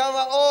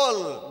recover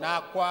all.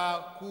 Na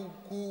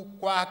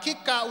kwa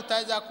hakika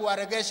utaweza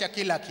kuwaregesha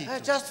kila kitu.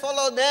 Just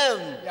follow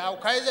them. Ya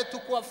ukaweze tu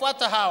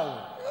kuwafuata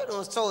hao.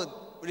 So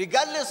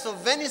regardless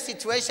of any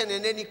situation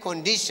and any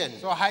condition.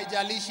 So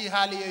haijalishi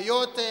hali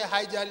yoyote,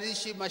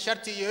 haijalishi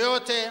masharti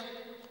yoyote.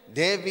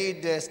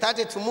 David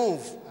started to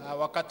move.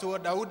 Wakati wa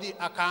Daudi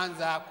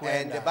akaanza kuenda.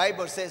 And the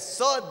Bible says,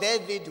 so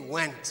David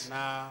went.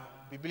 Na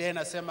Biblia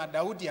inasema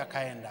Daudi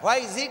akaenda. Why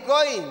is he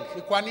going?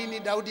 Ni kwa nini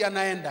Daudi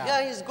anaenda?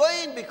 Yeah, he's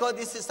going because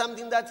this is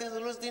something that is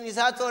loosed in his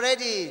heart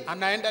already.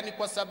 Anaenda ni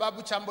kwa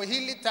sababu jambo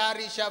hili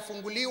tayari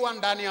shafunguliwa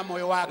ndani ya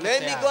moyo wake.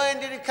 Let me go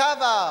and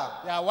recover.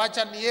 Ya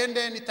wacha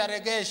niende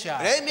nitaregesha.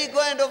 Let me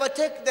go and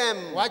overtake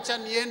them. Wacha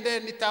niende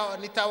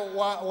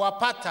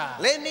nitawapata.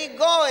 Let me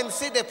go and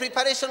see the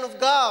preparation of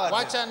God.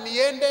 Wacha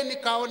niende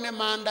nikaone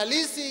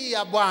maandalizi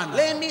ya Bwana.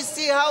 Let me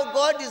see how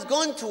God is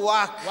going to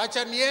work.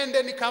 Wacha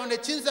niende nikaone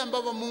jinsi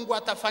ambavyo Mungu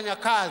atafanya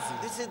kazi.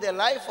 This is the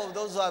life of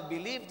those who have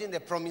believed in the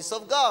promise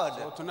of God.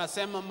 So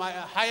tunasema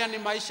haya ni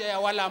maisha ya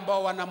wale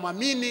ambao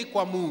wanamwamini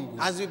kwa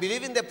Mungu. As we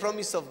believe in the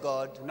promise of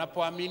God,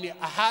 tunapoamini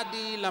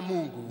ahadi la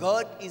Mungu,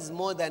 God is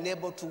more than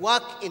able to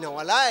work in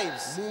our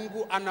lives.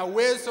 Mungu ana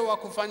uwezo wa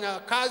kufanya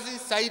kazi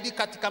zaidi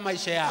katika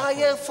maisha yako.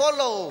 Yeah,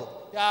 follow.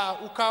 Ya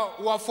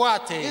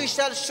ukawafuate. You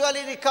shall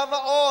surely recover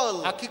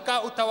all.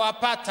 Hakika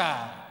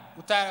utawapata,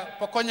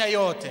 utapokonya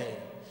yote.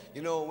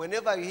 You know,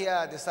 whenever you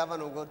hear the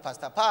servant of God,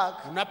 Pastor Park,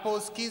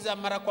 unaposikiza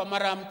mara kwa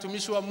mara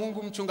mtumishi wa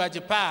Mungu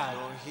mchungaji Park,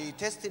 he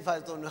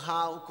testifies on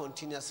how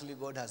continuously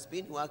God has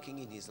been working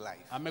in his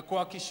life.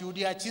 Amekuwa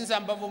akishuhudia jinsi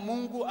ambavyo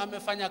Mungu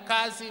amefanya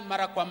kazi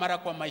mara kwa mara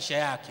kwa maisha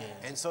yake.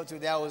 And so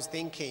today I was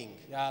thinking,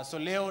 so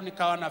leo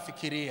nikawa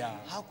nafikiria,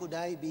 how could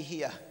I be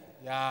here?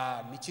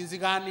 ni jinsi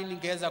gani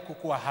ningeweza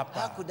kukua hapa?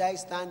 How could I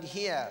stand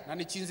here? Na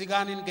ni jinsi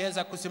gani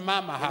ningeweza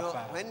kusimama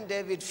hapa? When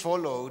David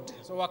followed,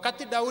 so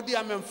wakati Daudi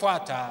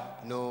amemfuata,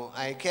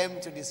 I came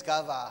to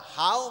discover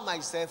how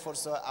myself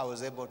also I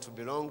was able to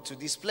belong to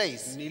this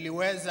place.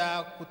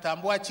 Niliweza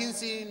kutambua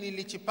jinsi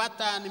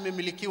nilichipata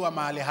nimemilikiwa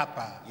mahali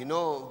hapa.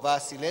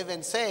 Verse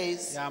 11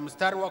 says,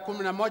 mstari wa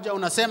 11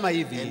 unasema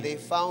hivi, and they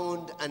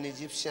found an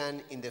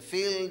Egyptian in the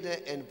field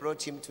and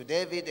brought him to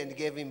David and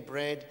gave him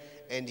bread.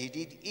 And he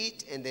did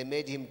eat, and they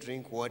made him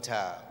drink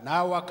water.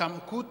 Na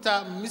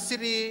wakamkuta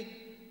Misri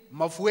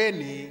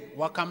mafueni,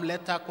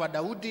 wakamleta kwa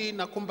Daudi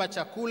na kumpa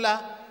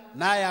chakula,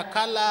 naye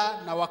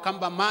akala na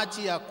wakamba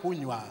maji ya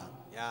kunywa.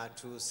 Yeah,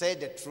 to say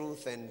the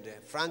truth and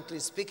frankly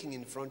speaking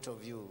in front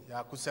of you.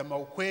 Ya kusema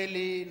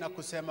ukweli na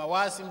kusema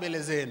wazi mbele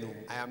zenu.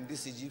 I am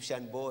this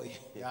Egyptian boy.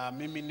 Ya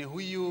mimi ni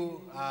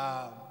huyu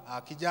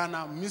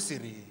kijana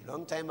Misri.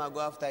 Long time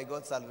ago after I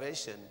got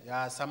salvation.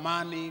 Ya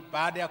samani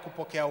baada ya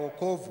kupokea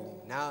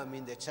wokovu. Now I'm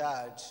in the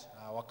church.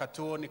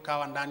 Wakati huo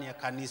nikawa ndani ya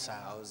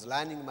kanisa. I was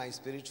learning my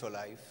spiritual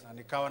life. Na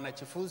nikawa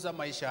najifunza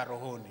maisha ya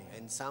rohoni.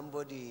 And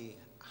somebody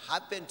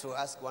happened to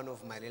ask one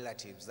of my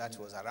relatives that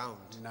was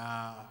around.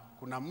 Na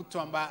kuna mtu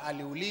ambaye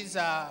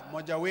aliuliza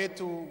mmoja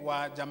wetu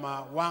wa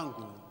jamaa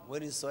wangu,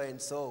 where is so and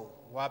so?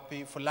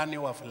 Wapi fulani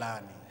wa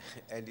fulani?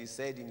 And he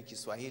said in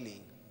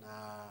Kiswahili.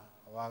 Na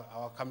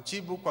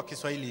wakamjibu kwa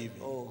Kiswahili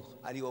hivi. Oh,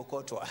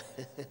 aliokotwa.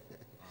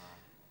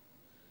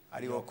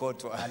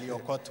 Aliokotwa.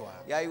 Aliokotwa.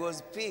 Yeah, he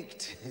was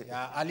picked.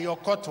 Yeah,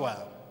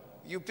 aliokotwa.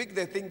 You pick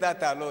the thing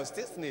that are lost,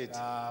 isn't it?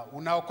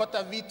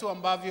 Unaokota vitu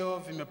ambavyo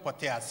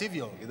vimepotea,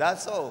 sivyo?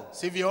 That's all.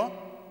 Sivyo?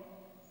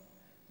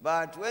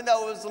 But when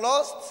I was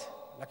lost,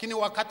 lakini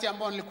wakati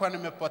ambao nilikuwa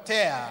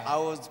nimepotea,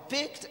 I was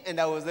picked and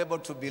I was able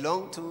to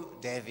belong to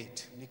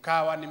David.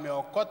 Nikawa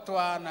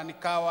nimeokotwa na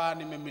nikawa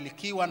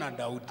nimemilikiwa na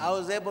Daudi. I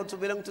was able to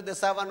belong to the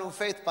servant of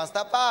faith,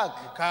 Pastor Park.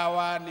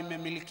 Nikawa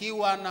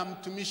nimemilikiwa na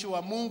mtumishi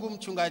wa Mungu,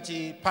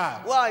 mchungaji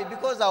Park. Why?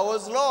 Because I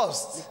was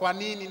lost. Ni kwa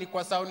nini? Ni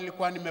kwa sababu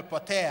nilikuwa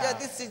nimepotea. Yeah,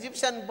 this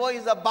Egyptian boy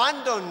is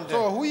abandoned.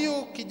 So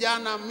huyu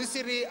kijana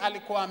Misri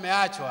alikuwa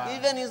ameachwa.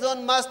 Even his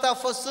own master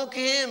forsook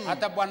him.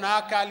 Hata bwana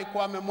wake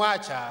alikuwa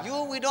amemwacha.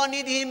 We don't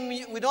need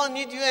him. We don't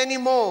need you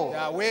anymore.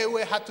 Ya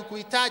wewe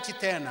hatukuhitaji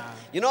tena.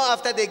 You know,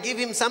 after they give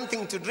him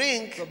something to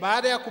drink, so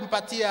baada ya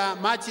kumpatia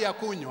maji ya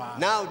kunywa,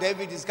 now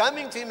David is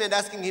coming to him and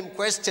asking him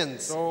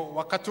questions. So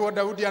wakati wa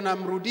Daudi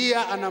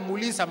anamrudia,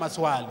 anamuuliza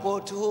maswali.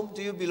 Well, to whom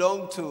do you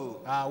belong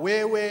to?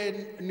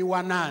 Wewe ni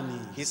wa nani?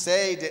 He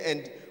said,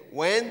 and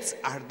whence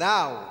art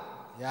thou?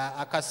 Ya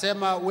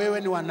akasema,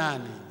 wewe ni wa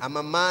nani? I'm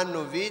a man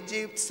of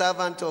Egypt,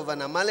 servant of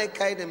an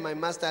Amalekite, and my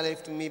master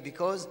left me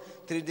because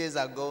 3 days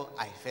ago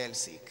I fell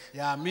sick.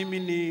 Ya mimi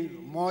ni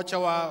mmoja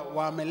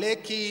wa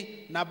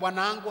Amaleki na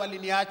bwanangu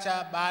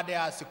aliniacha baada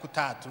ya siku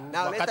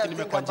 3 wakati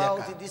nimekonjeka. Now let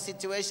us think about this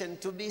situation,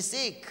 to be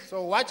sick.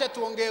 So wacha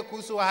tuongee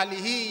kuhusu hali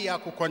hii ya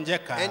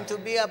kukonjeka. And to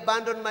be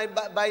abandoned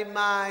by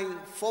my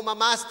former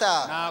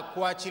master. Na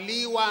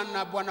kuachiliwa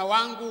na bwana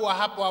wangu wa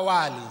hapo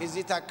awali. Is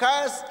it a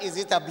curse? Is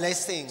it a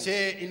blessing?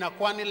 Je,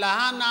 inakuwa ni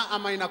laana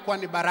ama inakuwa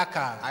ni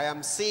baraka? I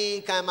am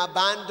sick, I am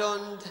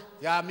abandoned.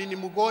 Ya mimi ni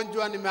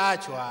mgonjwa,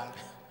 nimeachwa.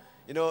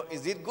 You know,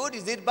 is it good?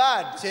 Is it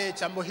bad? Je,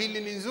 jambo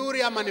hili ni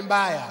nzuri ama ni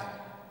mbaya?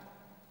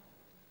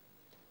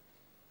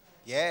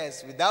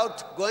 Yes,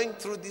 without going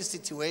through this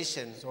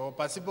situation, so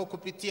pasipo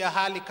kupitia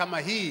hali kama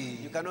hii,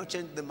 you cannot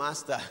change the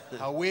master.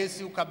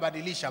 hauwezi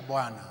ukabadilisha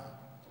bwana.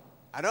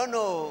 I don't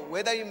know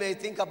whether you may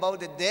think about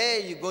the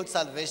day you got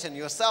salvation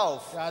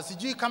yourself.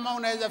 Sijui kama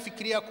unaweza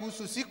fikiria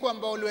kuhusu siku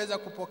ambao uliweza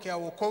kupokea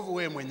wokovu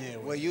wewe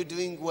mwenyewe. Were you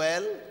doing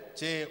well?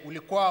 Je,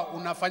 ulikuwa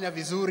unafanya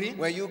vizuri?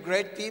 Were you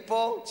great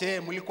people? Je,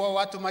 mlikuwa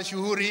watu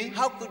mashuhuri?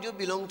 How could you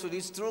belong to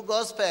this true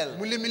gospel?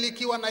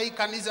 Mlimilikiwa na hii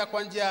kanisa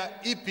kwa njia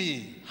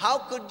ipi? How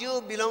could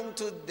you belong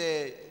to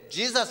the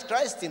Jesus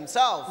Christ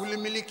himself?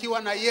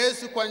 Ulimilikiwa na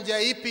Yesu kwa njia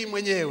ipi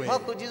mwenyewe? How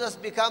could Jesus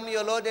become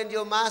your Lord and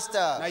your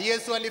master? Na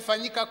Yesu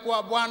alifanyika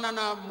kuwa Bwana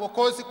na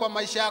Mwokozi kwa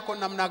maisha yako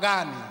namna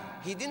gani?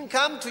 He didn't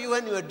come to you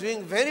when you were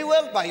doing very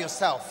well by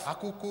yourself.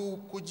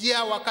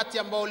 Hakukujia wakati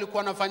ambao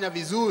ulikuwa unafanya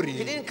vizuri.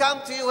 He didn't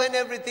come to you when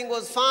everything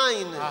was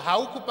fine.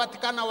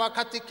 Haukupatikana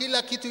wakati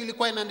kila kitu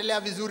ilikuwa inaendelea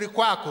vizuri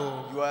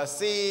kwako. You are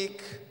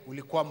sick.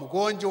 Ulikuwa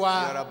mgonjwa.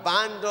 You are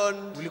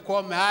abandoned. Ulikuwa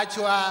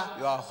umeachwa.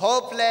 You are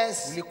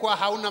hopeless. Ulikuwa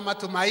hauna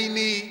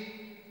matumaini.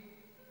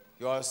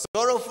 You are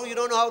sorrowful. You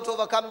don't know how to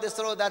overcome the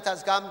sorrow that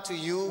has come to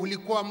you.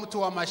 Ulikuwa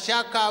mtu wa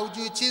mashaka,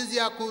 hujui jinsi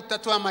ya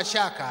kutatua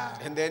mashaka.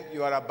 And then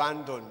you are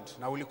abandoned.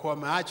 Na ulikuwa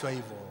umeachwa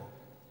hivyo.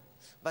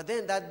 But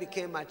then that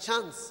became a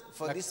chance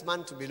for this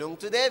man to belong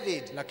to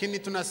David. Lakini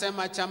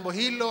tunasema jambo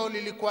hilo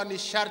lilikuwa ni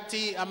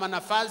sharti ama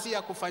nafasi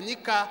ya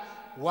kufanyika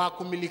wa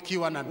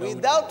kumilikiwa na Daudi.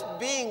 Without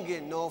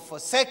being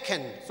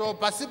forsaken. So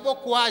pasipo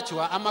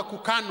kuachwa ama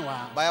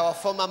kukanwa by our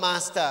former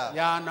master.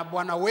 Ya na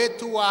bwana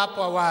wetu wa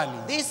hapo awali.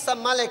 This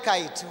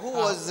Amalekite who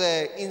was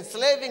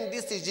enslaving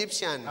this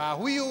Egyptian.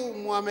 Huyu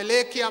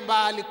Mwameleki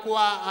ambaye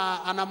alikuwa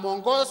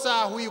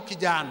anamuongoza huyu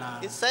kijana.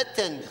 It's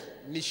Satan.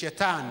 Ni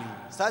shetani.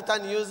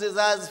 Satan uses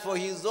us for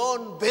his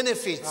own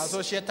benefits.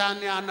 So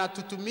shetani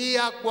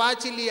anatutumia kwa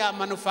ajili ya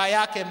manufaa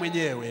yake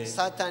mwenyewe.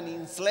 Satan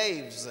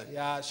enslaves.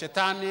 Ya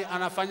shetani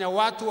anafanya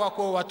watu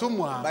wako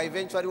watumwa. But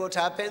eventually what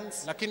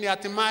happens? Lakini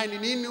hatimaye ni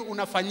nini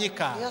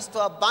unafanyika? He has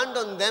to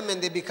abandon them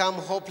and they become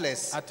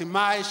hopeless.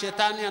 Hatimaye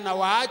shetani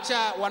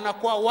anawaacha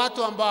wanakuwa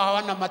watu ambao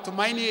hawana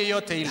matumaini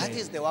yoyote ile. That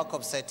is the work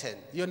of Satan.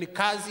 Hiyo ni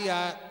kazi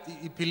ya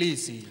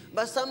ibilisi.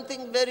 But something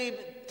very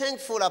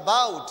thankful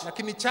about.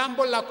 Lakini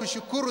jambo la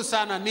kushukuru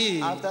sana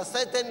ni After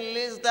Satan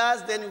released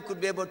us, then we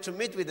could be able to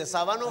meet with the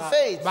servant of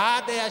faith.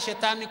 baada ya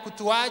shetani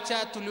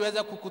kutuacha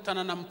tuliweza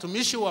kukutana na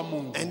mtumishi wa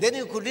Mungu. And then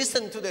you could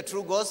listen to the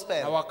true Na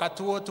gospel.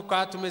 wakati huo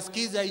tukawa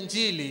tumesikiza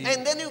injili.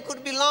 And then you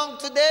could belong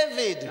to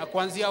David. Na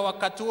kuanzia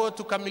wakati huo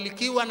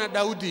tukamilikiwa na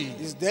Daudi.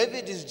 This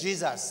David is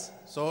Jesus.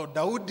 So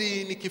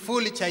Daudi ni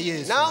kifuli cha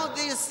Yesu. Now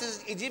this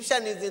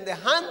Egyptian is in the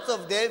hands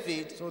of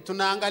David. So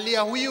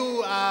tunaangalia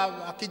huyu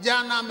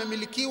kijana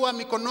amemilikiwa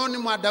mikononi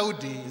mwa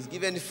Daudi. He's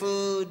given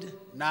food.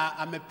 Na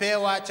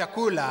amepewa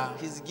chakula.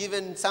 He's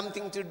given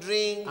something to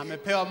drink.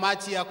 Amepewa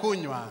maji ya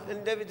kunywa.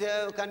 And David,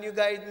 can you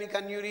guide me?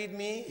 Can you lead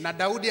me? Na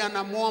Daudi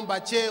anamuomba,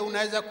 "Je,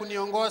 unaweza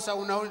kuniongoza,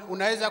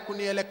 unaweza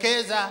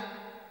kunielekeza?"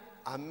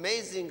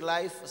 Amazing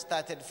life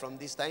started from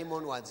this time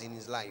onwards in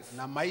his life.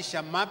 Na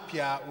maisha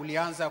mapya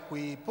ulianza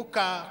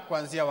kuipuka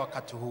kuanzia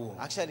wakati huo.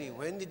 Actually,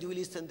 when did you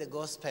listen to the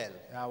gospel?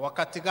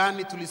 Wakati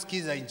gani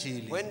tulisikiza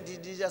injili? When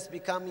did Jesus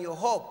become your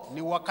hope?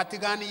 Ni wakati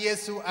gani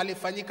Yesu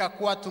alifanyika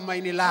kuwa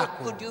tumaini How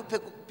lako? could you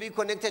be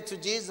connected to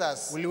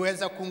Jesus?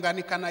 Uliweza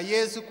kuunganika na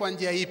Yesu kwa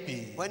njia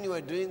ipi? When you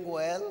were doing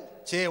well?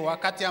 Je,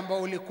 wakati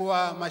ambao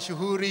ulikuwa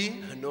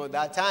mashuhuri? No,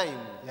 that time.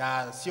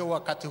 Sio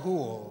wakati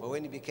huo. But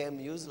when you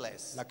became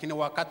useless. Lakini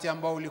wakati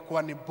ambao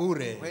ulikuwa ni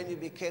bure. When you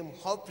became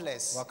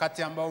hopeless.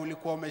 Wakati ambao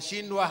ulikuwa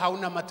umeshindwa,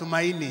 hauna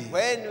matumaini.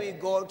 When we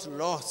got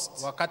lost.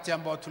 Wakati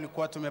ambao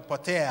tulikuwa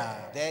tumepotea.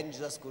 Then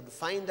Jesus could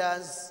find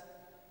us.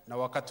 Na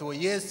wakati huo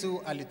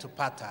Yesu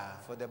alitupata.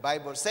 For the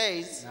Bible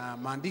says, na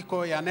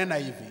maandiko yanena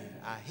hivi,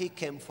 he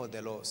came for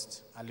the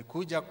lost.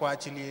 Alikuja kwa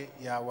ajili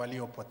ya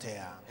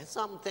waliopotea. And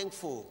so I'm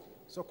thankful.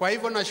 So kwa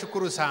hivyo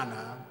nashukuru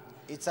sana.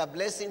 It's a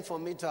blessing for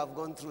me to have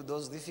gone through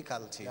those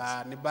difficulties.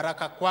 Ni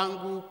baraka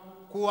kwangu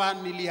kuwa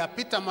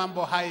niliyapita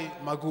mambo hai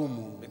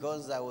magumu.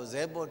 Because I was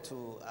able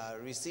to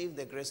receive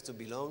the grace to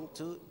belong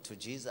to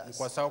Jesus.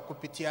 Kwa sababu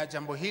kupitia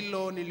jambo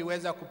hilo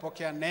niliweza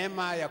kupokea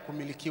neema ya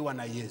kumilikiwa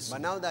na Yesu.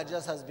 But now that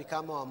Jesus has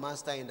become our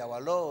master and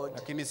our Lord,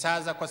 lakini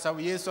sasa kwa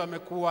sababu Yesu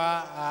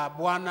amekuwa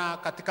Bwana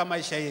katika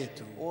maisha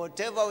yetu.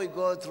 Whatever we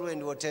go through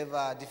and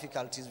whatever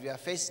difficulties we are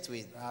faced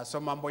with, so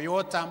mambo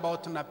yote ambayo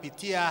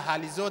tunapitia,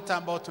 hali zote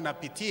ambayo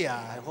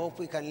tunapitia, I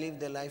hope we can live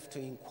the life to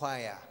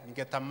inquire.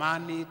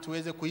 Ningetamani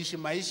tuweze kuishi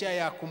maisha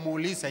ya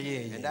kumuuliza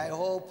yeye. And I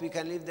hope we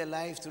can live the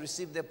life to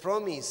receive the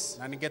promise.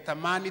 Na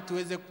ningetamani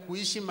tuweze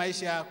kuishi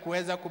maisha ya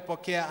kuweza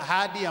kupokea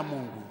ahadi ya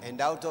Mungu.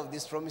 And out of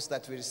this promise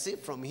that we receive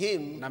from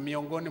him, na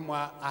miongoni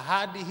mwa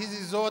ahadi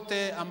hizi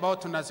zote ambao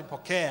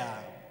tunazipokea,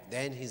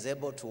 then he's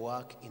able to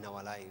work in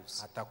our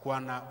lives. Atakuwa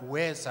na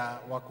uweza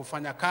wa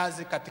kufanya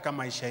kazi katika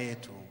maisha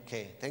yetu.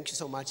 Okay, thank you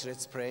so much.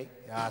 Let's pray.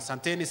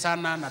 Asanteni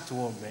sana na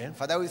tuombe.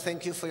 Father, we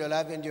thank you for your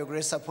love and your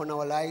grace upon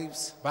our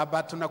lives.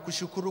 Baba,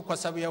 tunakushukuru kwa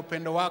sababu ya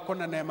upendo wako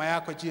na neema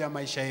yako juu ya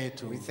maisha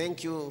yetu. We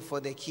thank you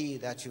for the key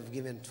that you've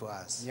given to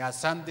us. Ni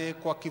asante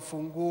kwa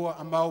kifunguo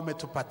ambao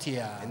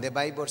umetupatia. And the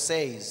Bible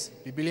says,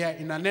 Biblia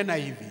inanena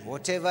hivi,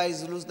 whatever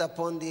is loosed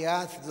upon the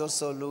earth is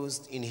also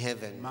loosed in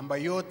heaven. Mambo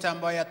yote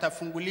ambayo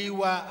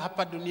yatafunguliwa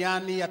hapa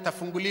duniani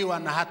yatafunguliwa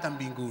na hata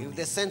mbinguni. If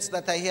the saints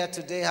that are here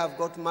today have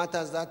got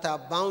matters that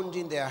are bound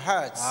in their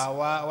hearts,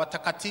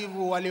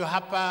 watakatifu walio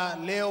hapa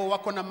leo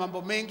wako na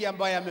mambo mengi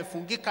ambayo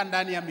yamefungika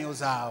ndani ya mioyo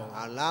zao.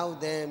 allow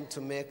them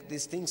to make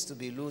these things to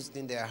be loosed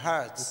in their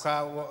hearts.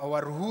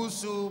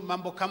 Waruhusu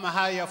mambo kama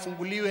haya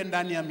yafunguliwe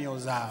ndani ya mioyo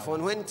zao.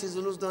 For when it is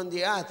loosed on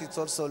the earth, it's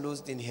also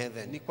loosed in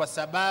heaven. Ni kwa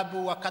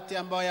sababu wakati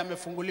ambao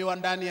yamefunguliwa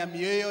ndani ya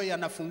mioyo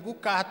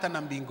yanafunguka hata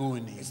na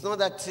mbinguni. It's not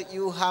that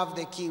you have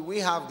the key,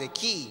 we have the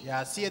key.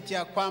 Si eti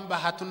ya kwamba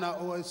hatuna,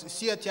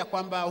 si eti ya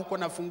kwamba huko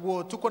na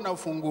funguo, tuko na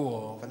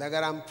ufunguo. Father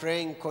God, I'm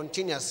praying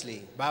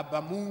continuously.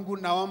 Baba Mungu,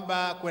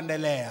 naomba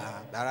kuendelea,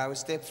 that I will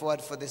step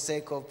forward for the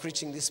sake of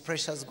preaching this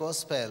precious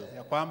gospel.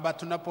 ya kwamba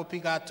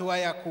tunapopiga hatua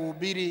ya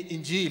kuhubiri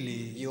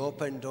injili, you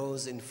open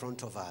doors in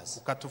front of us.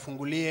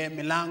 Ukatufungulie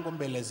milango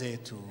mbele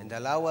zetu. And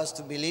allow us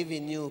to believe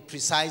in you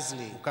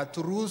precisely.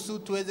 Ukaturuhusu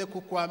tuweze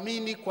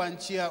kukuamini kwa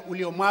njia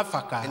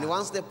uliomwafaka. And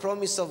once the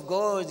promise of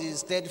God is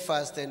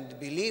steadfast and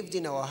believed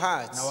in our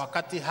hearts, na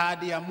wakati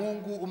hadi ya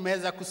Mungu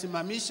umeweza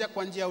kusimamisha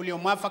kwa njia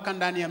uliomwafaka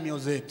ndani ya mioyo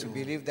zetu, we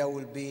believe there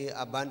will be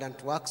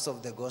abundant works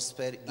of the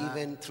gospel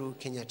even through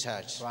Kenya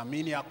Church.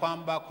 Tuamini ya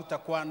kwamba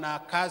kutakuwa na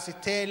kazi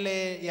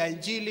tele ya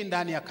injili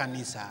ndani ya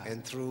kanisa.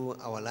 And through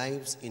our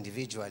lives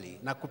individually.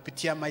 Na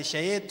kupitia maisha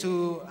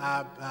yetu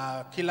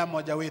kila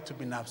mmoja wetu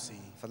binafsi.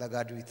 Father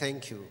God, we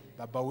thank you.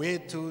 Baba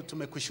wetu,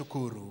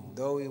 tumekushukuru.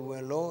 Though we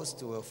were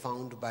lost, we were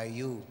found by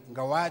you.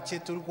 Ngawache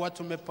tulikuwa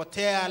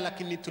tumepotea,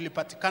 lakini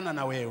tulipatikana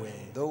na wewe.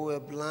 Though we were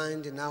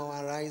blind, now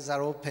our eyes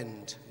are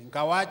opened.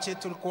 Ngawache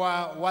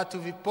tulikuwa watu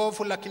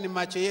vipofu, lakini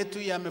macho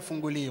yetu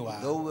yamefunguliwa.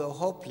 Though we were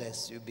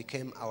hopeless, you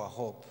became our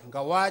hope.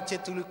 Ngawache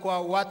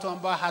tulikuwa watu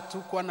ambao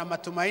hatukuwa na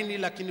matumaini,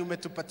 lakini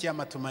umetupatia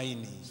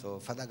matumaini. So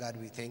Father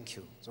God, we thank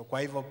you. So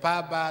kwa hivyo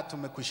Baba,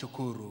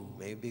 tumekushukuru.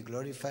 May you be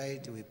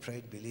glorified, we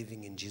prayed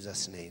believing in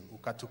Jesus' name.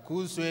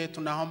 Ukatukuzwe,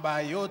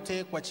 tunaomba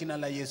yote kwa jina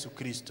la Yesu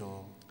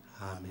Kristo.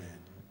 Amen.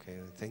 Okay,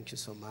 thank you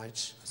so much.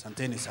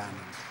 Asanteni sana.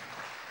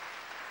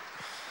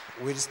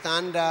 We'll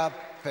stand up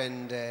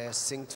and sing